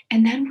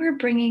 And then we're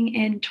bringing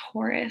in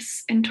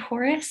Taurus, and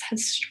Taurus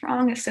has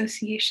strong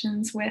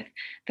associations with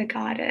the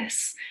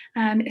goddess,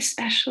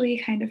 especially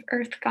kind of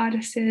earth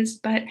goddesses,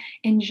 but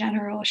in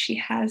general, she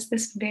has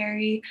this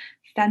very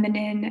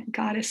feminine,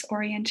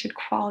 goddess-oriented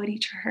quality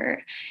to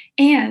her.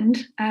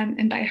 And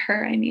by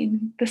her, I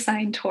mean the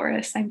sign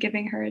Taurus. I'm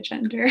giving her a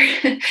gender.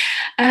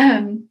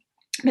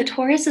 But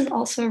Taurus is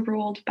also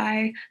ruled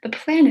by the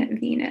planet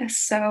Venus.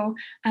 So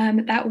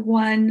that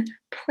one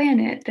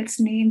planet that's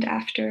named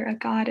after a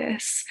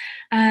goddess.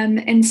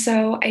 And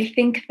so I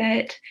think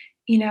that,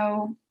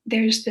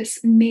 there's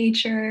this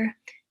major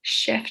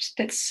shift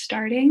that's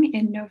starting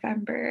in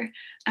November.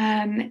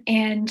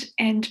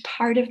 And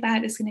part of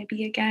that is going to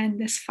be, again,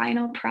 this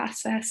final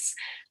process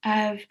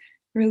of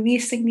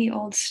releasing the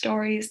old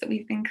stories that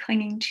we've been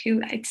clinging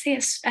to. I'd say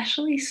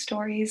especially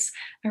stories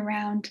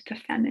around the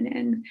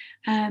feminine,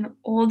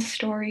 old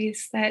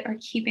stories that are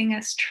keeping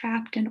us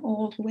trapped in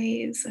old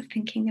ways of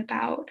thinking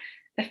about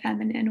the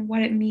feminine,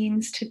 what it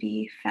means to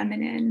be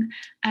feminine,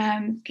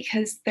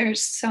 because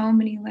there's so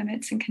many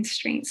limits and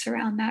constraints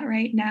around that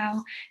right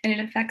now, and it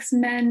affects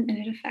men and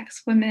it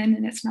affects women,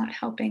 and it's not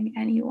helping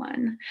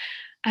anyone.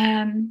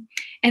 And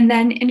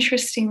then,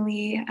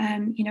 interestingly,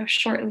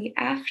 shortly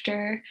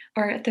after,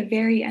 or at the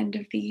very end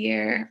of the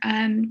year,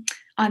 on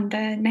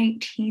the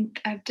 19th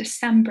of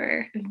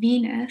December,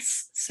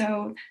 Venus,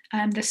 so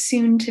the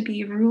soon to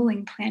be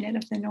ruling planet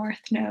of the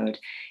North Node,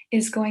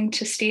 is going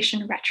to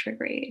station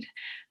retrograde.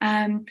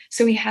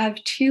 So we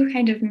have two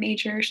kind of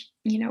major,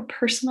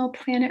 personal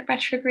planet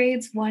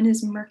retrogrades. One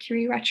is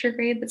Mercury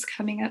retrograde that's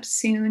coming up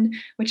soon,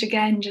 which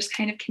again just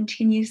kind of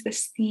continues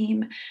this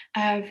theme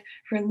of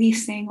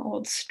releasing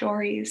old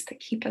stories that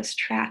keep us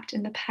trapped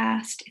in the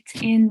past.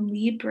 It's in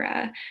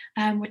Libra,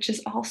 which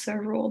is also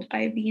ruled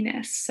by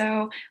Venus.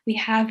 So we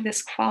have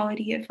this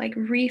quality of like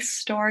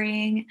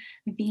restoring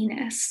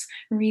Venus,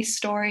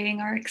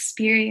 restoring our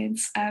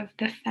experience of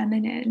the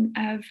feminine,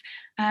 of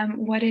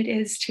what it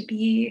is to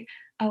be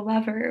a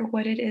lover,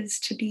 what it is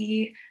to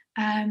be,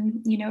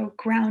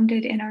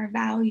 grounded in our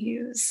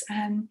values.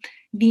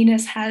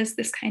 Venus has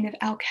this kind of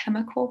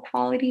alchemical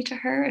quality to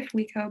her. If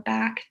we go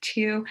back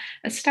to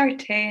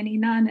Astarte and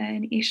Inanna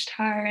and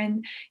Ishtar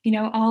and,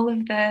 all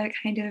of the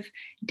kind of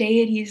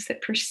deities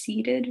that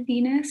preceded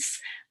Venus,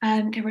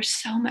 there was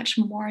so much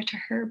more to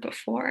her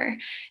before.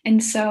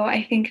 And so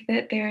I think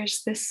that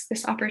there's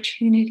this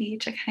opportunity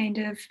to kind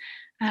of,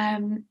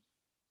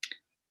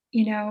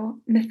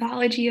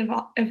 mythology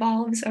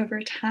evolves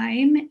over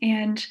time,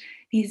 and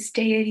these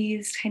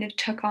deities kind of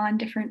took on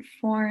different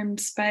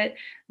forms, but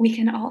we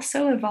can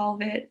also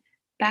evolve it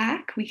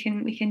back. We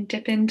can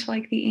dip into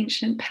like the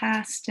ancient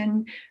past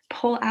and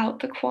pull out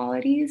the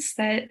qualities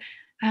that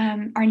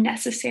are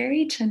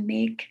necessary to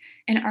make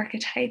an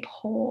archetype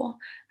whole.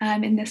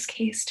 In this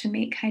case, to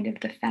make kind of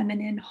the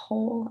feminine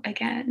whole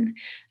again.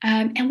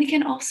 And we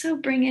can also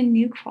bring in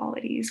new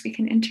qualities. We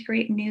can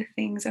integrate new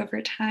things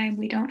over time.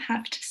 We don't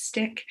have to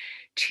stick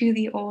to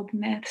the old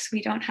myths.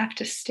 We don't have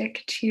to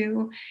stick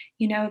to,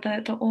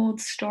 the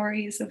old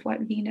stories of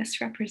what Venus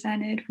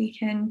represented. We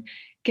can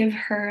give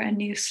her a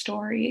new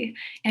story.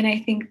 And I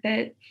think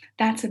that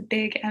that's a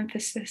big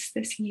emphasis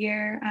this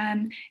year.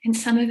 And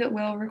some of it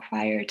will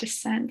require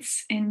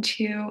descents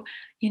into,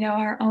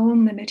 our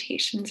own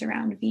limitations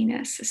around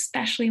Venus,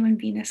 especially when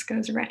Venus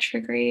goes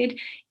retrograde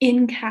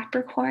in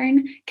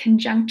Capricorn,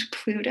 conjunct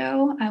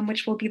Pluto,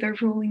 which will be the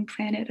ruling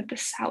planet of the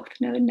South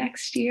Node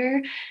next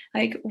year.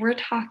 Like, we're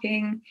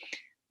talking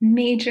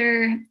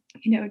major,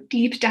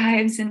 deep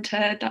dives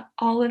into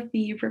all of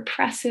the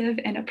repressive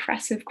and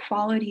oppressive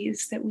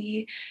qualities that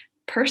we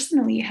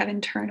personally have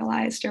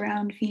internalized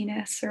around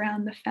Venus,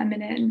 around the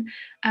feminine.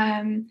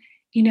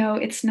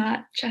 It's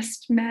not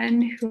just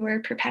men who are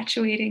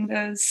perpetuating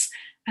those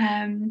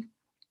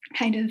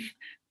kind of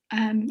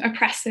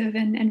oppressive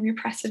and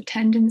repressive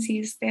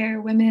tendencies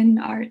there. Women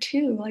are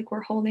too. Like,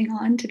 we're holding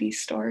on to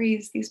these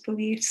stories, these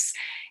beliefs,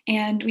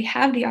 and we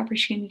have the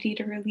opportunity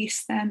to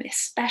release them,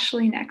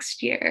 especially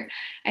next year.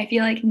 I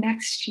feel like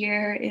next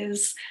year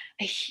is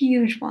a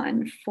huge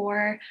one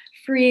for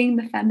freeing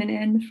the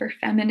feminine, for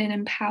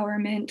feminine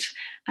empowerment,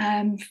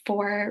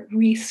 for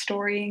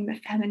restoring the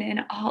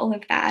feminine. All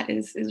of that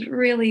is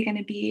really going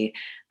to be,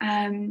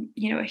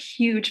 a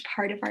huge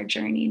part of our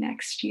journey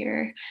next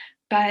year.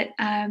 But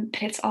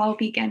it's all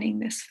beginning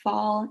this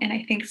fall, and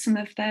I think some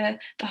of the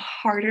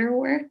harder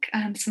work,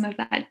 some of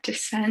that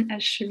descent,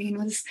 as Shireen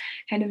was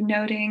kind of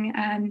noting,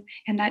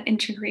 and that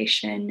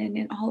integration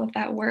and all of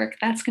that work,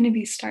 that's going to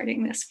be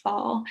starting this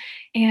fall.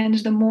 And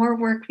the more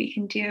work we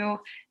can do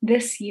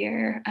this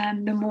year,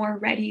 the more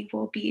ready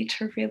we'll be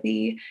to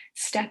really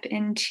step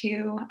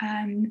into.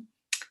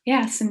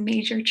 Some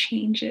major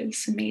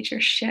changes, some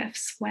major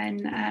shifts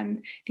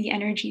when the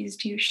energies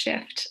do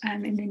shift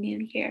in the new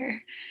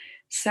year.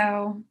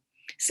 So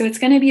it's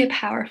going to be a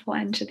powerful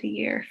end to the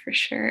year for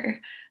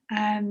sure.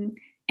 And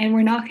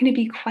we're not going to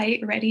be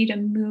quite ready to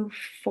move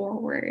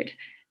forward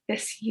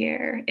this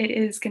year. It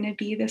is going to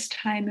be this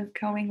time of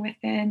going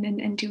within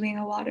and doing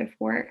a lot of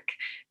work.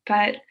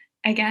 But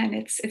again,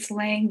 it's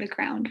laying the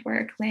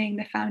groundwork, laying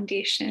the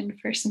foundation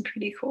for some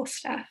pretty cool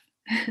stuff.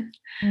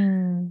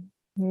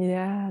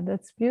 Yeah,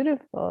 that's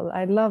beautiful.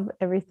 I love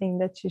everything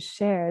that you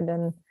shared,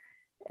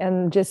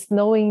 and just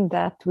knowing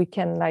that we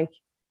can like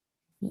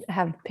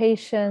have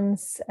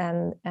patience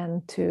and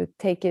to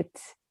take it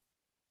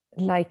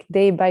like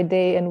day by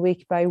day and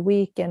week by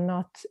week, and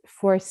not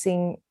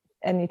forcing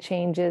any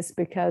changes,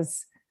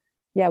 because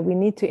we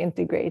need to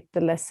integrate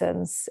the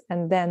lessons,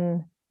 and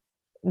then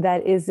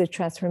that is the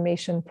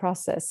transformation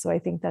process. So I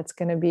think that's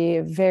going to be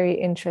very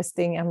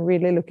interesting. I'm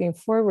really looking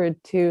forward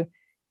to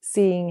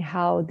seeing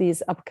how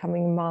these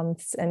upcoming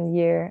months and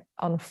year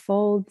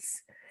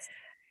unfolds.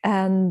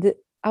 And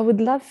I would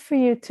love for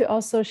you to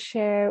also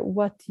share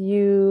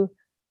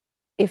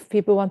if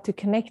people want to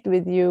connect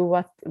with you,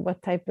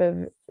 what type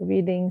of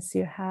readings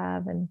you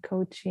have and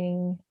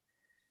coaching.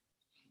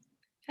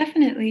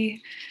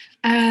 Definitely.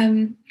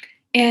 And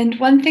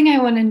one thing I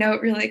want to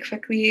note really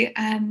quickly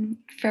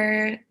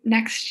for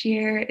next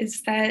year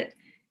is that,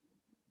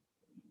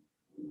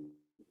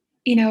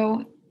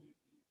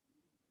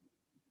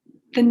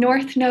 the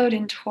North Node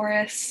in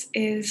Taurus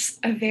is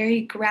a very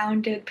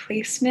grounded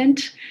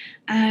placement.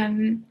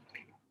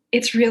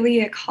 It's really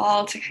a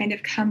call to kind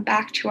of come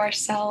back to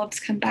ourselves,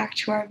 come back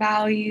to our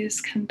values,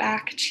 come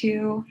back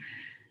to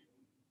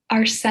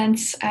our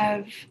sense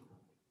of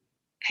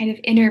kind of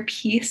inner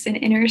peace and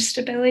inner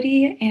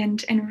stability,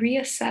 and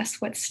reassess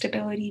what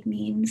stability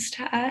means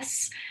to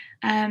us.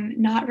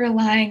 Not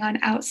relying on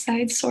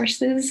outside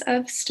sources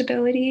of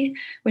stability,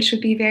 which would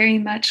be very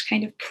much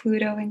kind of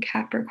Pluto and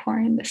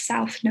Capricorn, the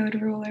South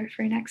Node ruler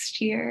for next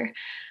year.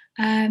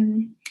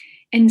 And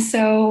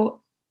so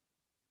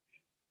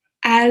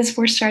as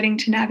we're starting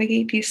to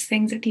navigate these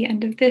things at the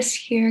end of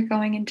this year,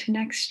 going into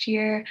next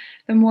year,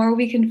 the more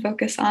we can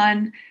focus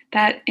on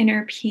that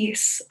inner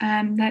peace,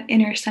 that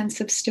inner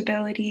sense of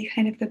stability,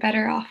 kind of the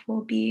better off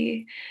we'll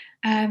be.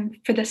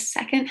 For the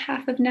second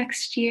half of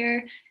next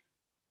year,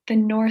 the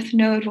North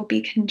Node will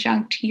be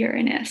conjunct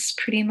Uranus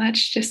pretty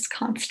much just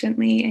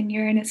constantly. And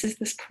Uranus is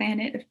this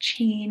planet of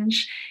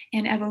change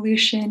and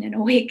evolution and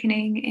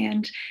awakening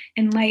and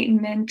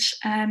enlightenment.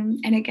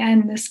 And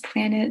again, this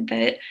planet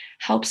that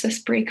helps us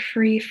break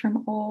free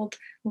from old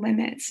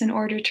limits in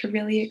order to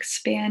really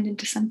expand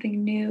into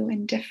something new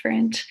and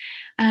different.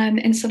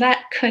 And so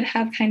that could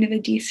have kind of a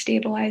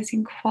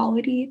destabilizing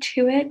quality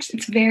to it.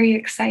 It's very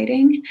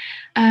exciting.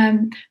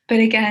 But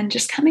again,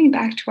 just coming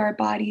back to our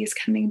bodies,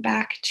 coming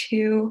back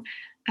to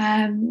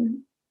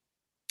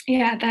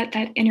yeah,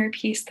 that inner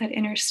peace, that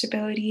inner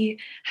stability,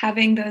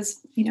 having those,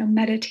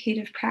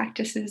 meditative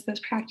practices, those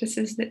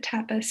practices that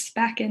tap us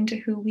back into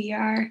who we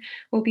are,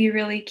 will be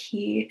really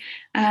key.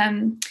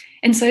 Um,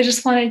 and so I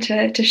just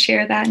wanted to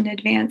share that in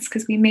advance,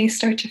 because we may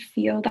start to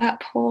feel that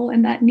pull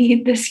and that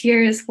need this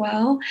year as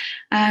well.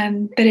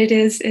 But it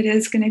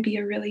is going to be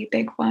a really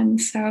big one.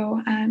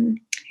 So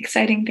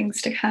exciting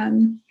things to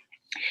come.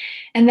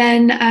 And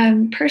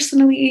then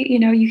personally,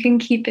 you can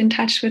keep in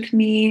touch with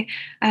me.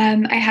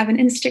 I have an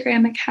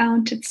Instagram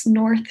account. It's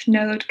North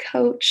Node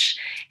Coach.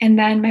 And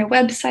then my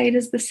website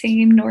is the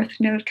same,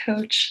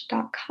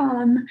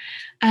 northnodecoach.com.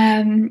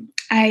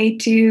 I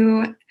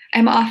do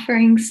I'm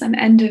offering some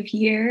end of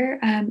year,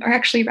 or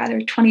actually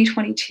rather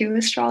 2022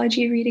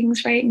 astrology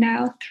readings right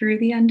now through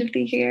the end of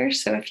the year.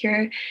 So if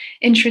you're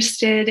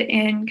interested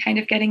in kind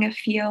of getting a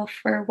feel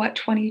for what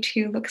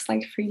 22 looks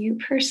like for you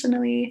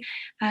personally,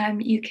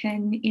 you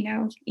can,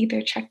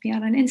 either check me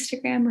out on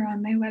Instagram or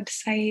on my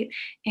website,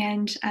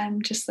 and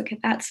just look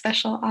at that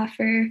special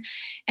offer.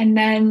 And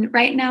then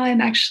right now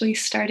I'm actually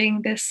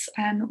starting this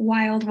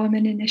Wild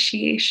Woman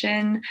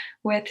initiation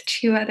with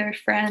two other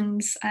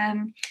friends,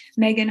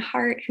 Megan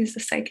Hart, who's a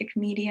psychic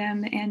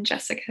medium, and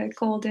Jessica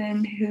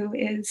Golden, who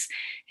is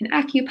an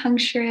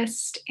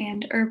acupuncturist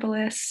and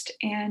herbalist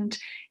and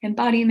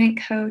embodiment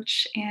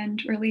coach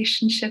and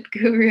relationship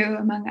guru,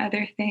 among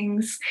other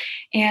things.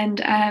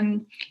 And,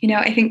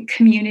 I think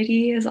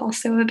community is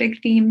also a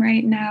big theme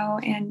right now,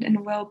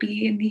 and will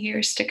be in the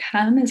years to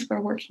come, as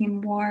we're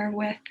working more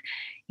with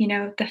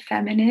the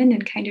feminine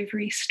and kind of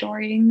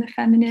restoring the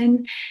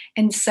feminine.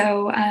 And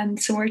so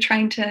we're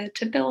trying to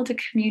build a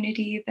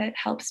community that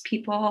helps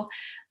people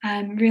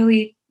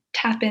really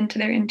tap into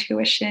their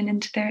intuition,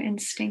 into their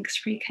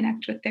instincts,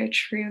 reconnect with their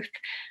truth,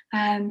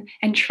 and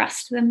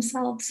trust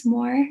themselves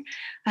more.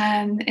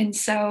 And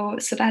so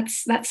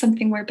that's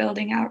something we're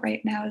building out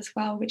right now as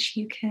well, which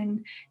you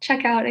can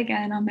check out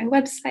again on my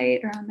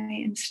website or on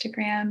my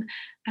Instagram.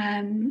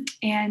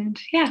 And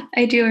yeah,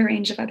 I do a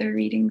range of other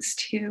readings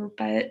too,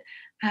 but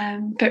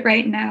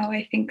right now,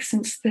 I think,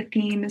 since the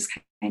theme is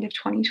kind of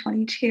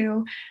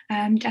 2022,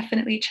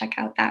 definitely check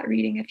out that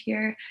reading if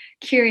you're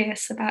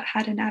curious about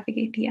how to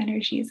navigate the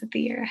energies of the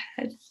year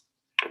ahead.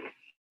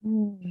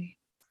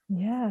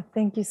 Yeah,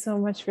 thank you so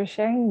much for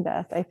sharing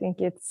that. I think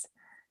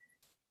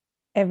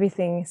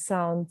everything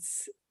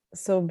sounds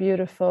so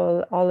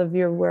beautiful, all of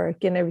your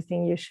work and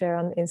everything you share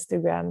on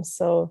Instagram.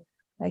 So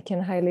I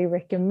can highly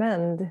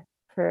recommend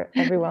for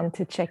everyone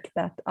to check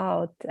that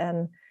out.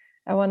 And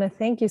I want to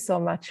thank you so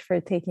much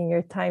for taking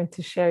your time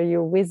to share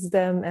your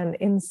wisdom and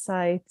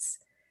insights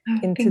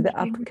into the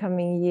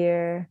upcoming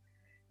year.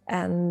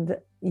 And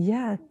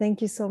yeah,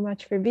 thank you so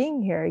much for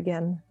being here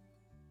again.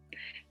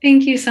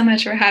 Thank you so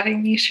much for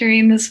having me,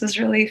 Shireen. This was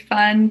really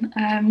fun.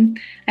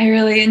 I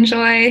really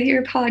enjoy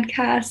your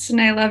podcast, and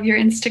I love your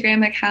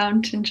Instagram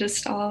account and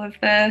just all of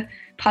the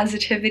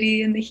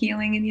positivity and the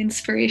healing and the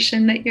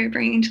inspiration that you're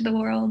bringing to the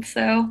world.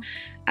 So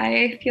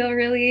I feel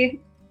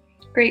really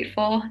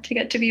grateful to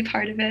get to be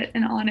part of it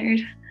and honored.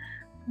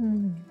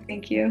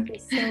 Thank you.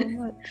 Thank you so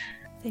much.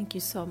 Thank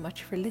you so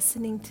much for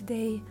listening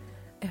today.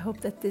 I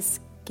hope that this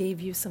gave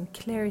you some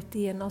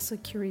clarity and also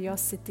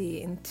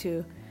curiosity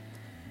into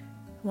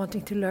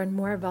wanting to learn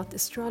more about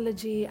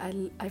astrology.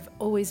 I've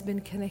always been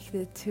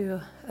connected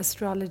to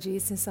astrology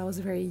since I was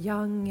very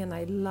young, and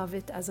I love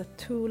it as a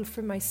tool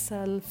for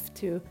myself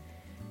to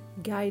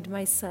guide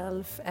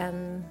myself,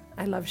 and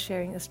I love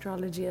sharing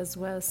astrology as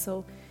well.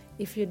 So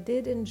if you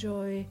did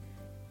enjoy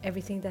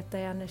everything that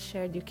Diana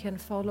shared, you can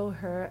follow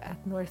her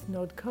at North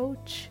Node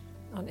Coach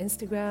on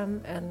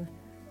Instagram and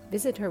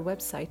visit her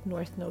website,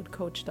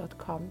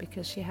 northnodecoach.com,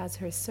 because she has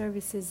her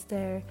services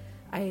there.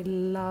 I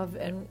love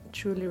and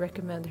truly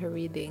recommend her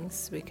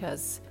readings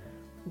because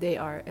they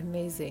are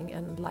amazing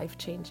and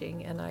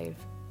life-changing, and I've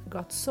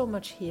got so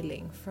much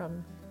healing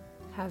from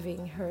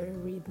having her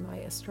read my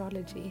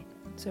astrology.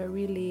 So I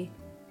really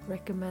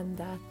recommend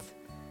that.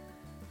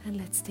 And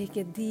let's take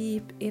a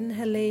deep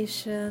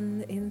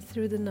inhalation in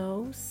through the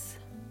nose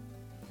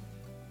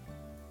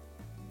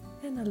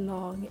and a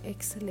long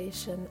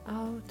exhalation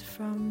out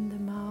from the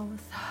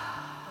mouth.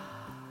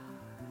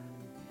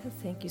 And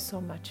thank you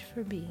so much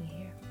for being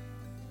here.